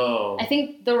 No. I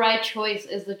think the right choice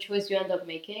is the choice you end up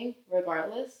making,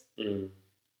 regardless.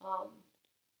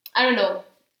 I don't know.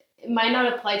 It might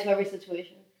not apply to every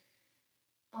situation.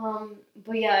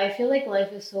 But yeah, I feel like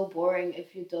life is so boring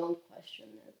if you don't question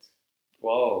it.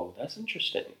 Whoa, that's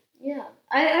interesting. Yeah.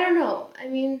 I don't know. I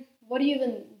mean, what do you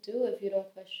even do if you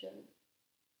don't question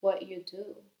what you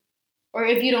do? Or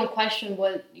if you don't question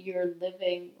what you're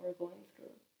living or going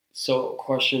through. So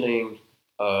questioning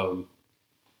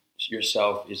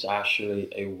yourself is actually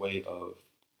a way of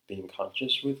being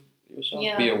conscious with yourself.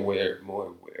 Yeah. Be aware, more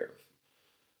aware of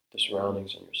the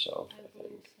surroundings and yourself. I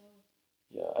think. So.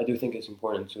 Yeah, I do think it's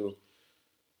important to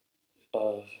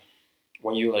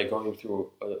when you're like going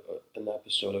through an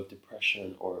episode of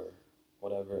depression or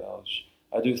whatever else.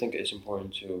 I do think it's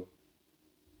important to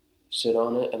sit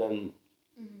on it and then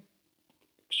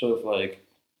sort of like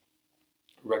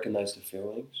recognize the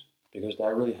feelings because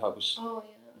that really helps. Oh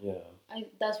yeah. Yeah.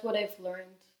 That's what I've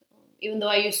learned. Even though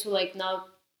I used to like not,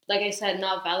 like I said,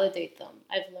 not validate them.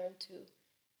 I've learned to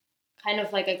kind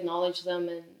of like acknowledge them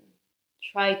and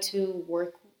try to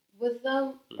work with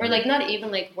them, or like not even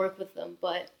like work with them,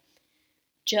 but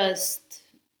just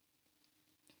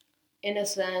in a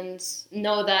sense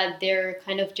know that they're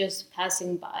kind of just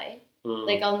passing by.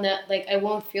 Like I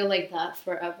won't feel like that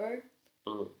forever.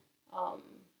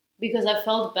 Because I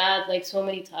felt bad like so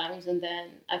many times and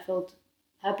then I felt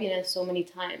happiness so many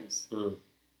times.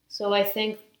 So I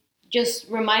think just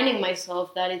reminding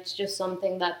myself that it's just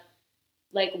something that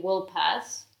like will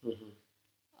pass,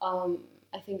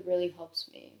 I think really helps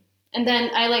me. And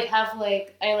then I like have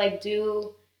like I like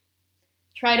do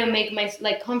try to make my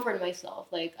like comfort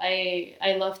myself. Like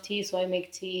I love tea, so I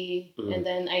make tea, and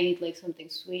then I eat like something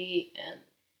sweet and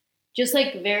just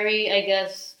like very, I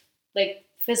guess, like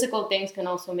physical things can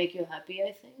also make you happy.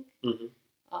 I think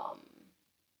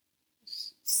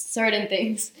certain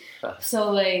things.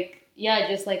 So like yeah,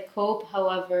 just like cope.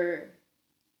 However,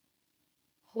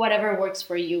 whatever works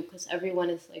for you, because everyone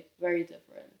is like very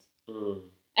different.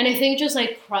 And I think just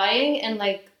like crying and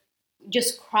like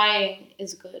just crying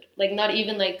is good. Like not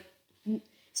even like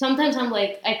sometimes I'm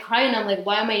like I cry and I'm like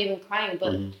why am I even crying?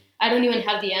 But I don't even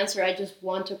have the answer. I just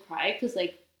want to cry because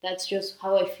like that's just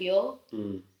how I feel.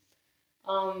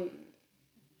 I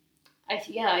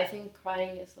think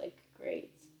crying is like great.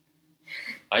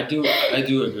 I do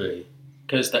agree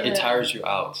because it tires you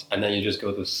out and then you just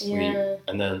go to sleep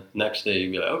and then next day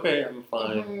you be like okay I'm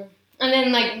fine. And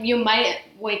then, like, you might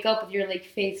wake up with your, like,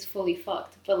 face fully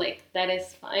fucked. But, like, that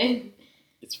is fine.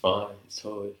 It's fine. It's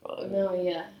totally fine. No,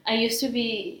 yeah. I used to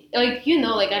be... Like, you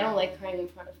know, like, I don't like crying in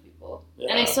front of people.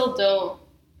 And I still don't.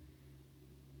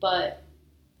 But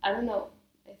I don't know.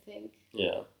 I think.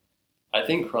 Yeah. I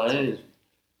think crying,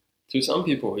 to some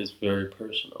people, is very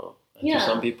personal. And to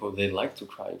some people, they like to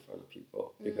cry in front of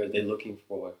people because they're looking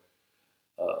for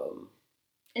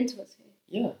intimacy.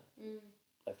 Yeah.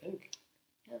 I think.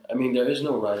 Yeah. I mean, there is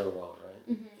no right or wrong,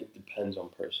 right? It depends on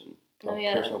personal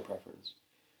preference.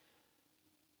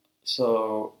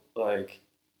 So, like,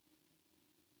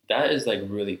 that is, like,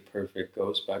 really perfect.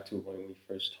 Goes back to when we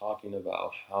first talking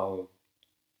about how...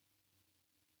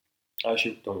 I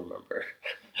actually don't remember.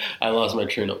 I lost my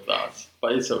train of thoughts,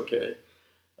 but it's okay.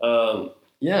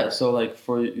 Yeah, so, like,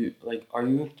 for you, like,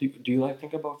 do you, like,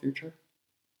 think about future?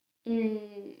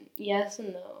 Yes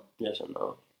and no. Yes and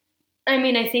no. I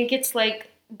mean, I think it's, like,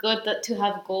 good to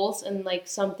have goals and, like,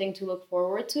 something to look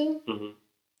forward to.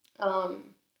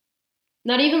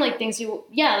 Not even, like, things you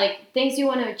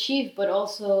want to achieve, but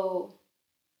also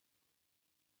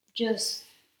just,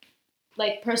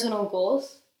 like, personal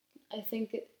goals. I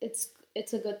think it's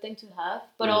a good thing to have.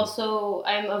 But also,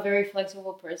 I'm a very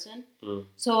flexible person.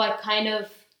 So I kind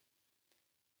of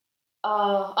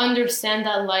understand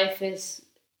that life is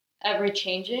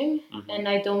ever-changing, and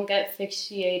I don't get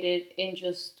fixated in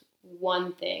just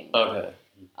one thing. Okay.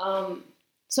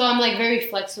 So I'm, like, very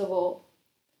flexible.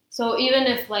 So even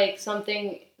if, like,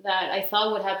 something that I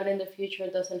thought would happen in the future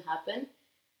doesn't happen,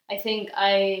 I think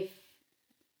I've,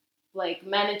 like,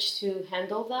 managed to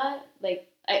handle that. Like,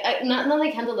 I not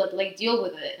like handle that, but, like, deal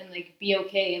with it and, like, be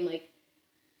okay and, like,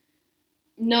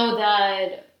 know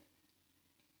that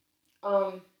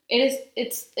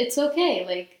it's okay.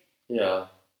 Like, yeah.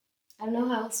 I don't know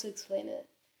how else to explain it.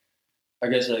 I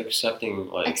guess, like,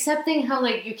 accepting how,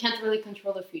 like, you can't really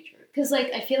control the future. Because,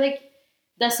 like, I feel like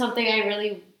that's something I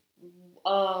really,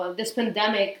 this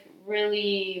pandemic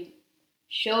really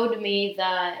showed me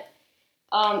that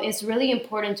it's really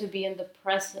important to be in the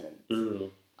present.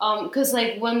 Because,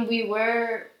 like, when we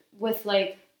were with,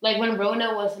 like when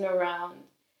Rona wasn't around,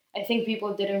 I think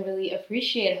people didn't really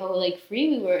appreciate how, like, free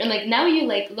we were. And, like, now you,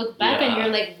 like, look back and you're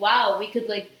like, wow, we could,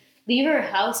 like, leave our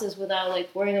houses without,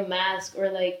 like, wearing a mask or,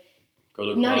 like,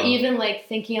 not even, like,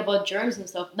 thinking about germs and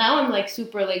stuff. Now I'm, like,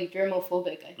 super, like,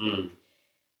 germophobic, I think.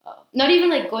 Not even,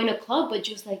 like, going to club, but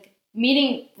just, like,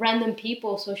 meeting random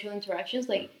people, social interactions.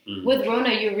 Like, with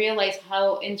Rona, you realize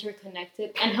how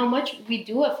interconnected and how much we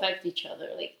do affect each other.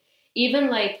 Like, even,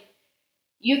 like,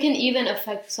 you can even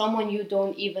affect someone you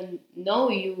don't even know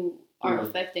you are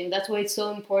affecting. That's why it's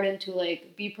so important to,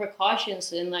 like, be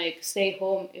precautious and, like, stay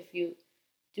home if you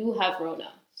do have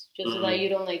Rona. Just so that you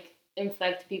don't, like,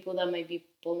 infect people that might be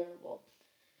vulnerable.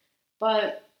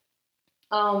 But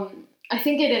I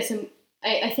think it is...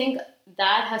 I think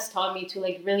that has taught me to,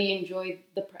 like, really enjoy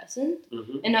the present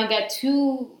and not get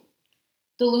too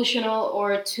delusional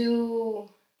or too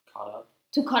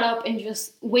caught up in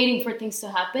just waiting for things to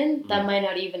happen that might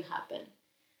not even happen.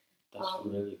 That's a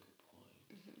really good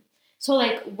point. So,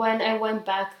 like, when I went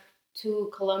back to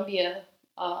Colombia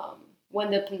when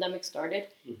the pandemic started,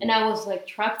 and I was, like,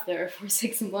 trapped there for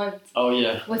 6 months. Oh,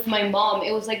 yeah. With my mom.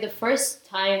 It was, like, the first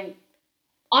time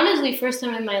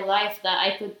in my life that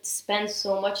I could spend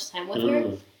so much time with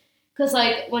her. Because,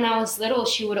 like, when I was little,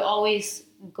 she would always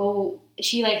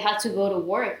she, like, had to go to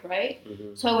work, right?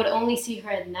 So I would only see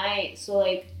her at night. So,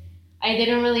 like, I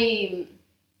didn't really,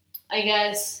 I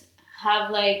guess, have,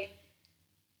 like,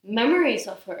 memories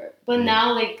of her. But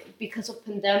now, like, because of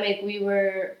pandemic, we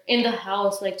were in the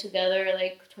house, like, together,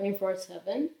 like,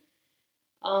 24/7.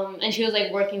 And she was,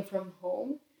 like, working from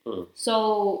home.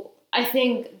 So I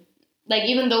think, like,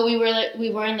 even though we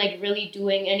weren't, like, really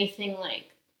doing anything,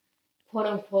 like, quote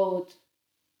unquote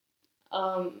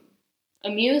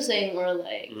amusing or,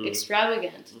 like,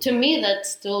 extravagant. To me, that's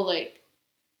still, like,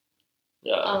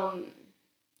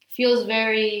 feels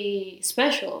very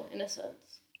special in a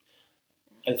sense.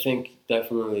 I think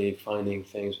definitely finding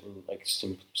things in, like,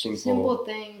 simple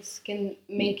things can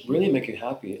really make you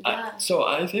happy. Yeah. So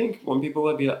I think when people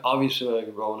would be, obviously, like,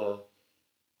 Rona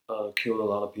killed a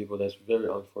lot of people. That's very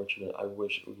unfortunate. I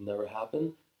wish it would never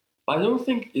happen. But I don't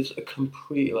think it's a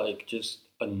complete, like, just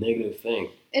a negative thing.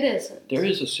 It isn't. There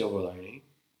is a silver lining.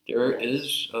 There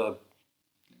is I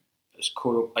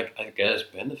guess,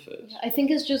 benefits. Yeah, I think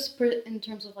it's just in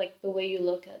terms of, like, the way you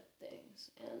look at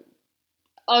things. And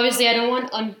obviously, I don't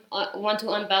want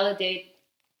to invalidate,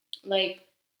 like,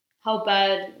 how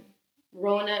bad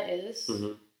Rona is.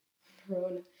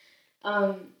 Rona.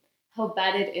 How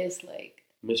bad it is, like.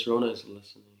 Miss Rona is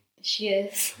listening. She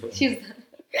is. She's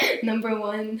number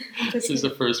one. This is the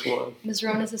first one. Miss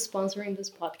Rona is sponsoring this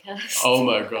podcast. Oh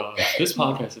my god. This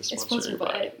podcast is sponsored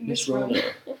by Miss Rona.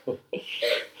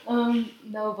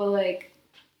 No, but, like,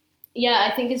 yeah,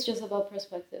 I think it's just about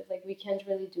perspective. Like we can't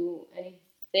really do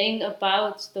anything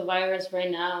about the virus right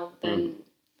now. Then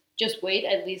just wait.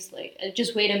 At least like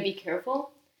just wait and be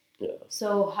careful. Yeah.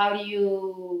 So how do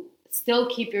you still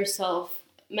keep yourself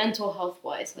mental health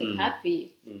wise like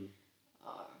happy,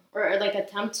 or like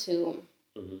attempt to?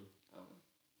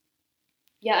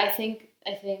 Yeah, I think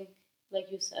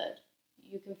like you said,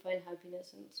 you can find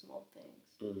happiness in small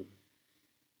things.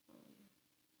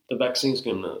 The vaccine's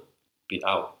gonna be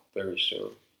out very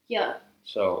soon. Yeah.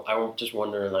 So I was just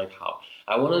wondering, like, how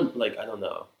I want to, like, I don't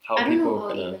know how I don't people know how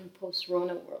gonna. even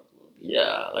post-Rona world will be.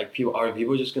 Yeah, like people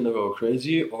just gonna go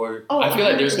crazy, or Oh, I feel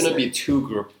like there's 100%. gonna be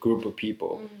two group of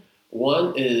people.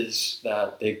 One is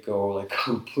that they go like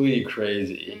completely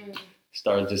crazy,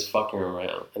 start just fucking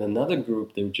around, and another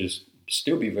group they would just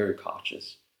still be very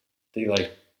cautious. They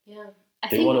like Yeah.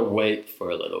 they want to wait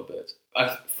for a little bit.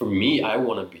 For me, I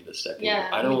want to be the second. Yeah,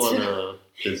 I don't me too. want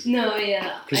to just No,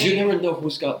 yeah. because you never know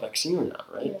who's got vaccine or not,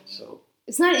 right? Yeah. So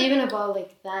It's not even about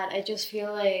like that. I just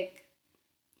feel like,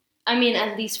 I mean,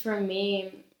 at least for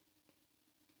me,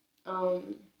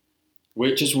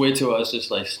 just wait till us just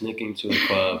like sneaking to the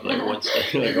club, like once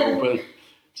they like open,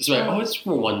 just like it's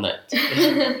for one night.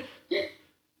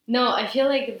 No, I feel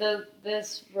like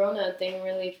this Rona thing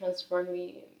really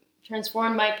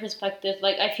transformed my perspective.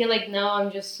 Like I feel like now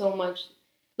I'm just so much,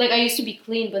 like I used to be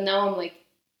clean, but now I'm like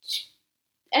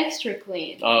extra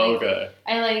clean. Oh, like, okay.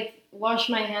 I like wash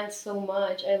my hands so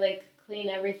much. I like clean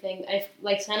everything. I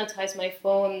like sanitize my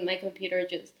phone, my computer,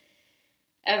 just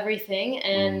everything.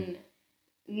 And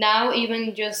now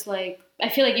even just like I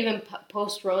feel like even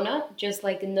post Rona, just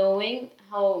like knowing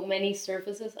how many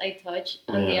surfaces I touch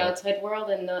on the outside world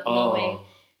and not knowing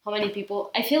how many people,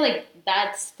 I feel like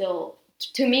that's still,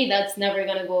 to me, that's never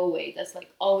gonna go away. That's like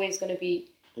always gonna be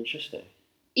interesting.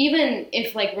 Even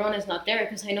if like Rona's not there,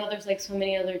 because I know there's like so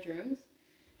many other germs.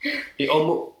 It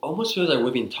almost feels like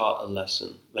we've been taught a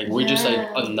lesson. Like we're just like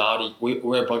a naughty.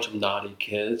 We're a bunch of naughty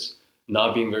kids,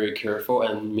 not being very careful.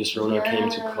 And Miss Rona came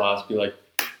to class, be like,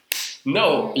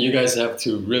 "No, you guys have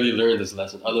to really learn this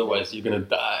lesson. Otherwise, you're gonna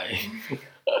die."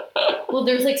 Well,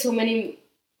 there's like so many.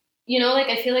 Like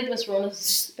I feel like Miss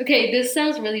Rona's. Okay, this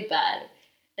sounds really bad,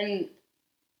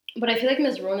 but I feel like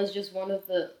Miss Rona's just one of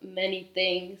the many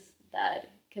things that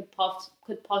could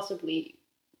possibly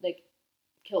like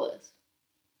kill us.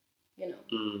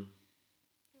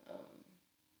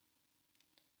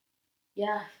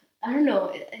 Yeah, I don't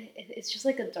know. It's just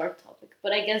like a dark topic,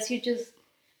 but I guess you just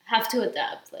have to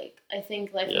adapt. Like I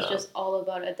think life is just all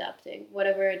about adapting,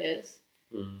 whatever it is.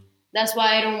 That's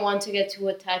why I don't want to get too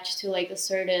attached to like a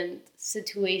certain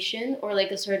situation or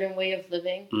like a certain way of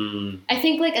living. I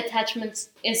think like attachments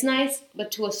is nice,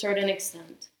 but to a certain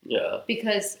extent. Yeah.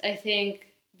 Because I think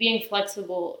being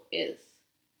flexible is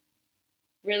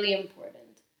really important.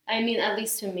 I mean, at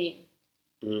least to me.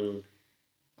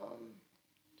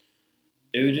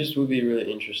 It would be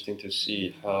really interesting to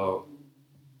see how.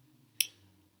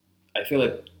 I feel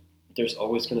like there's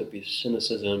always going to be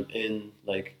cynicism in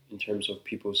terms of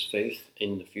people's faith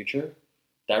in the future.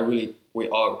 That really we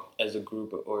are as a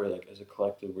group or like as a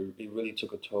collective, it really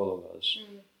took a toll on us.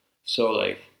 So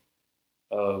like,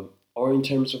 or in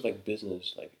terms of like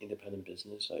business, like independent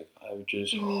business, like I would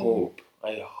just hope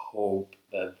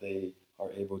that they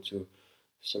are able to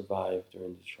survive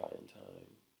during this trying time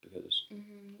because.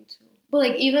 But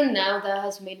like even now,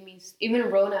 even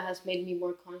Rona has made me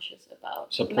more conscious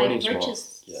about supporting my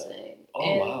purchasing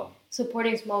wow.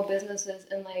 Supporting small businesses,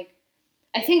 and like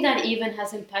I think that even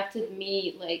has impacted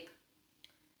me, like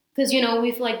because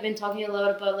we've like been talking a lot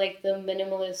about like the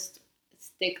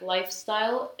minimalistic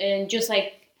lifestyle and just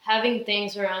like having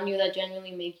things around you that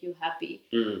genuinely make you happy,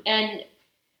 and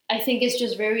I think it's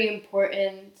just very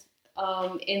important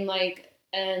in like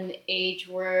an age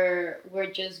where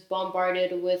we're just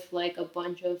bombarded with like a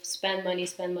bunch of spend money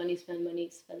on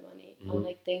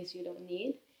like things you don't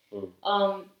need.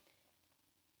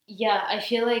 Yeah, I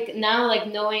feel like now like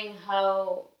knowing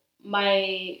how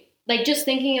just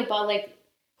thinking about like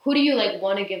who do you like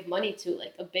want to give money to,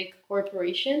 like a big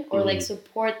corporation or like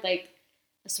support like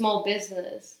a small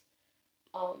business,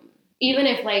 even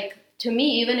if like to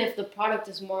me, even if the product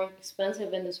is more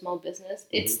expensive in the small business,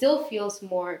 it still feels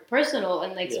more personal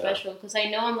and like special because I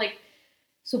know I'm like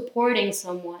supporting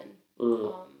someone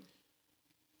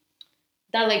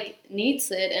that like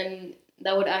needs it and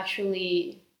that would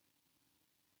actually,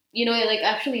 it like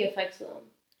actually affects them.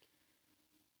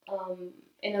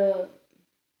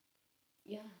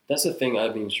 That's the thing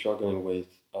I've been struggling with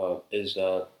is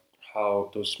that how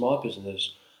those small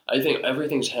businesses. I think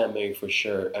everything's handmade for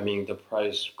sure. I mean, the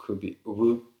price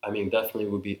definitely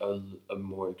would be a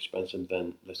more expensive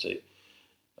than, let's say,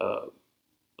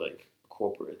 like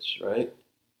corporates, right?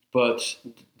 But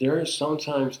there are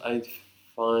sometimes I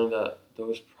find that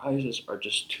those prices are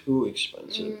just too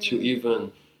expensive to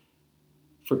even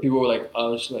for people like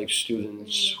us, like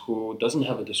students who doesn't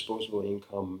have a disposable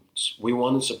income. We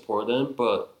want to support them,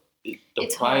 but the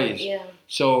It's price. hard, yeah.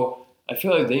 So I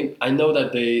feel like I know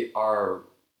that they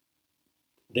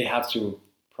have to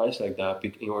price like that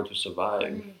in order to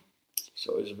survive.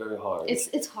 So it's very hard.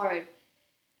 It's hard.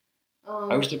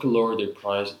 I wish they could lower their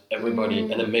price, everybody,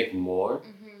 and then make more.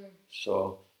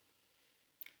 So.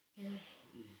 Yeah.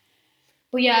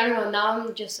 But yeah, I don't know. Now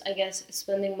I'm just, I guess,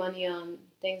 spending money on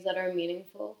things that are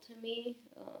meaningful to me,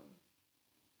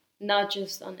 not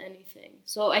just on anything.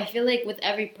 So I feel like with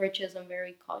every purchase, I'm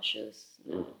very cautious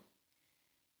now.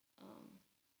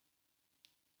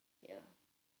 Yeah.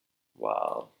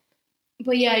 Wow.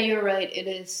 But yeah, you're right. It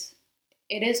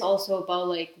is also about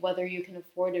like whether you can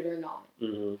afford it or not.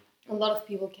 A lot of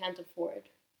people can't afford.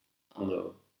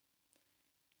 No.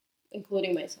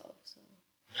 Including myself. So.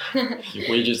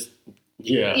 We just.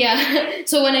 Yeah. Yeah.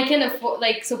 So when I can afford,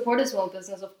 like, support a small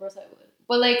business, of course I would.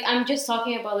 But like, I'm just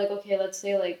talking about like, okay, let's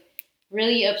say like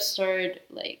really absurd,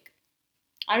 like,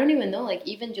 I don't even know, like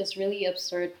even just really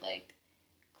absurd like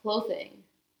clothing.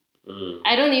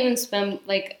 I don't even spend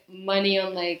like money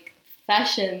on like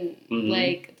fashion,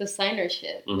 like designer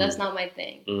shit. That's not my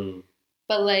thing.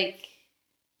 But like,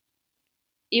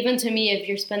 even to me, if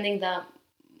you're spending that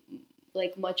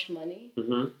like much money,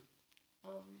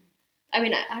 I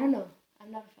mean, I don't know.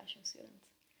 I'm not a fashion student.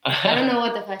 I don't know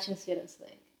what the fashion students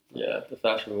think. Yeah, the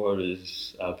fashion world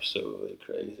is absolutely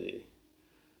crazy.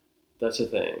 That's the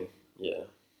thing. Yeah,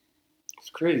 it's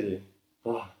crazy.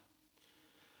 Oh.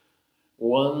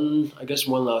 I guess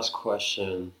one last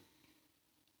question.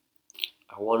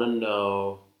 I want to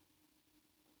know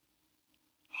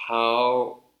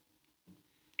how.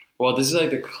 Well, this is like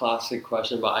the classic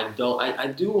question, but I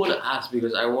do want to ask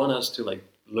because I want us to like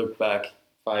look back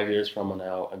 5 years from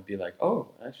now and be like, oh,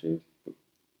 actually,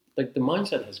 like the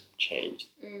mindset has changed.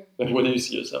 Like, what do you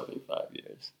see yourself in 5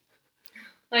 years?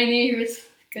 I knew you were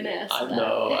gonna ask that. I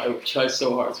know. I try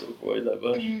so hard to avoid that,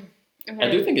 but I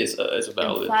do think it's a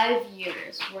valid. In 5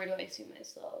 years, where do I see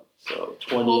myself? So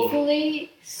 20.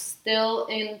 Hopefully, still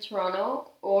in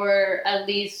Toronto, or at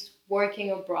least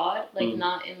working abroad, like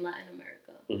not in Latin America.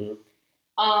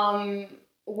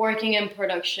 Working in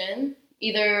production,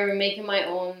 either making my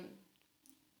own,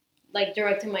 like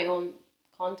directing my own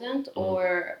content,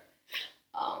 or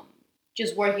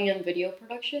just working in video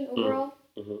production overall.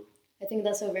 I think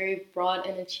that's a very broad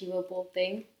and achievable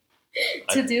thing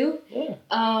to do. Yeah.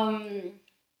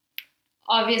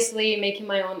 Obviously, making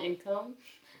my own income.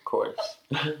 Of course.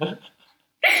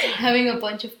 Having a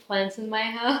bunch of plants in my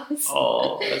house.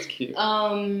 Oh, that's cute.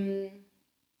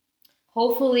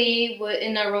 Hopefully,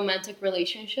 in a romantic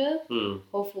relationship.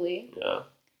 Hopefully. Yeah.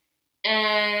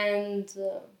 And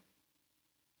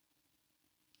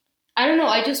I don't know.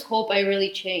 I just hope I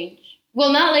really change.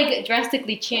 Well, not like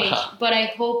drastically change, but I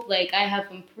hope like I have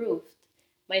improved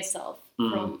myself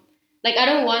from. Like, I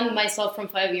don't want myself from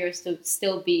 5 years to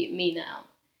still be me now.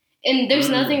 And there's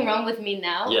nothing wrong with me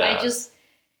now. Yeah. I just,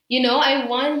 I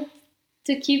want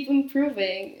to keep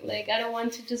improving. Like, I don't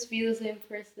want to just be the same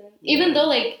person. Yeah. Even though,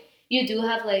 like, you do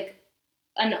have, like,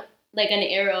 an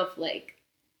era of, like,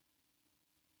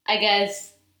 I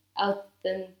guess,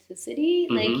 authenticity.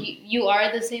 Like, you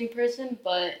are the same person,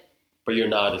 but you're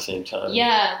not at the same time.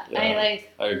 Yeah. I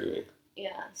agree.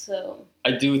 Yeah, so.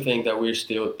 I do think that we're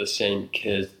still the same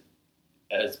kids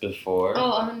as before.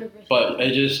 Oh, 100%. But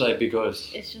I just like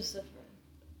because it's just different.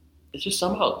 It's just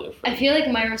somehow different. I feel like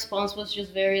my response was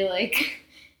just very like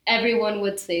everyone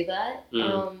would say that.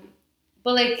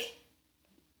 But like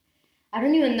I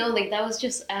don't even know, like that was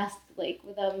just asked like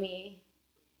without me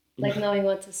like knowing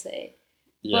what to say.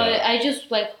 Yeah. But I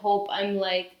just like hope I'm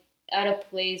like at a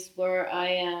place where I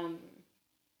am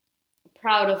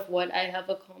proud of what I have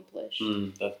accomplished.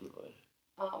 Definitely.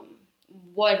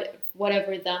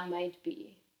 Whatever that might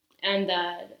be, and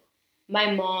that my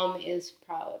mom is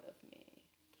proud of me,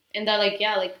 and that I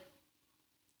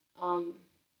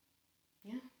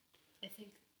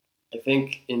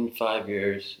think in 5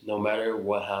 years, no matter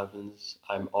what happens,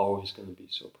 I'm always going to be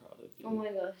so proud of you. Oh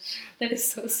my gosh, that is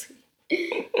so sweet.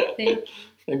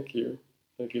 Thank you.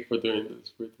 Thank you for doing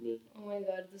this with me. Oh my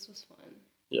god, this was fun.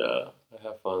 Yeah, I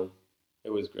had fun.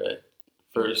 It was great.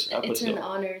 First episode. It's an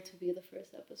honor to be the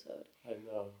first episode. I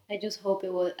know. I just hope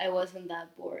I wasn't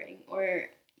that boring, or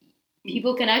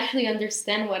people can actually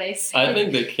understand what I say. I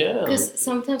think they can. Because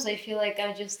sometimes I feel like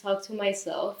I just talk to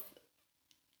myself.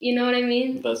 You know what I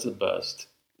mean? That's the best.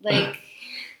 Like,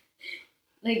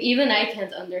 Like even I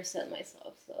can't understand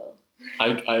myself. So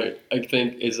I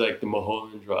think it's like the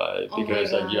Mulholland Drive oh my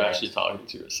because like you're god, actually talking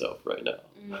to yourself right now.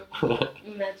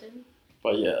 imagine.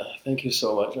 But yeah, thank you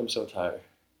so much. I'm so tired.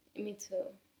 Me too.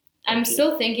 I'm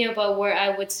still thinking about where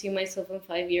I would see myself in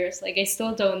 5 years. Like I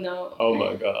still don't know. Oh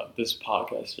my god, this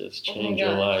podcast just Oh my changed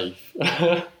your gosh.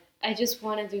 life. I just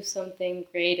want to do something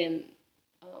great and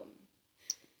um,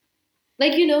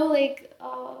 like you know, like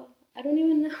I don't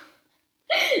even know.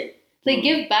 Like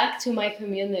give back to my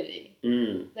community.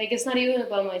 Like it's not even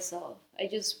about myself. I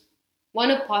just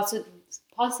want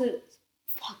to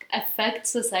affect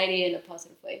society in a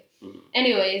positive way.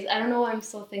 Anyways, I don't know why I'm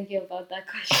still thinking about that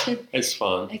question. It's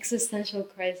fun. Existential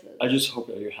crisis. I just hope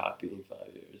that you're happy in 5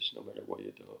 years, no matter what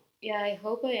you do. Yeah, I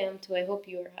hope I am too. I hope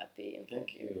you are happy in 5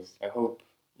 years. I hope,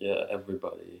 yeah,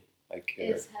 everybody I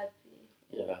care Is happy.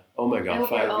 Yeah. Oh my god,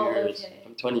 5 years. Okay.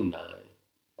 I'm 29.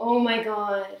 Oh my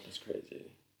god. That's crazy.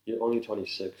 You're only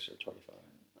 26 or 25.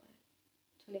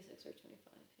 26 or 25,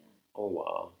 yeah. Oh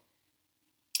wow.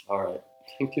 All right.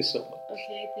 Thank you so much.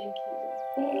 Okay, thank you.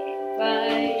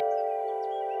 Bye.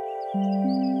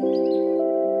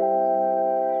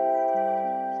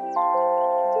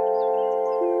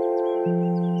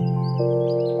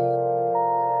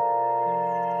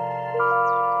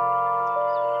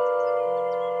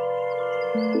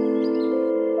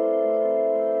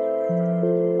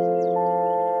 Bye.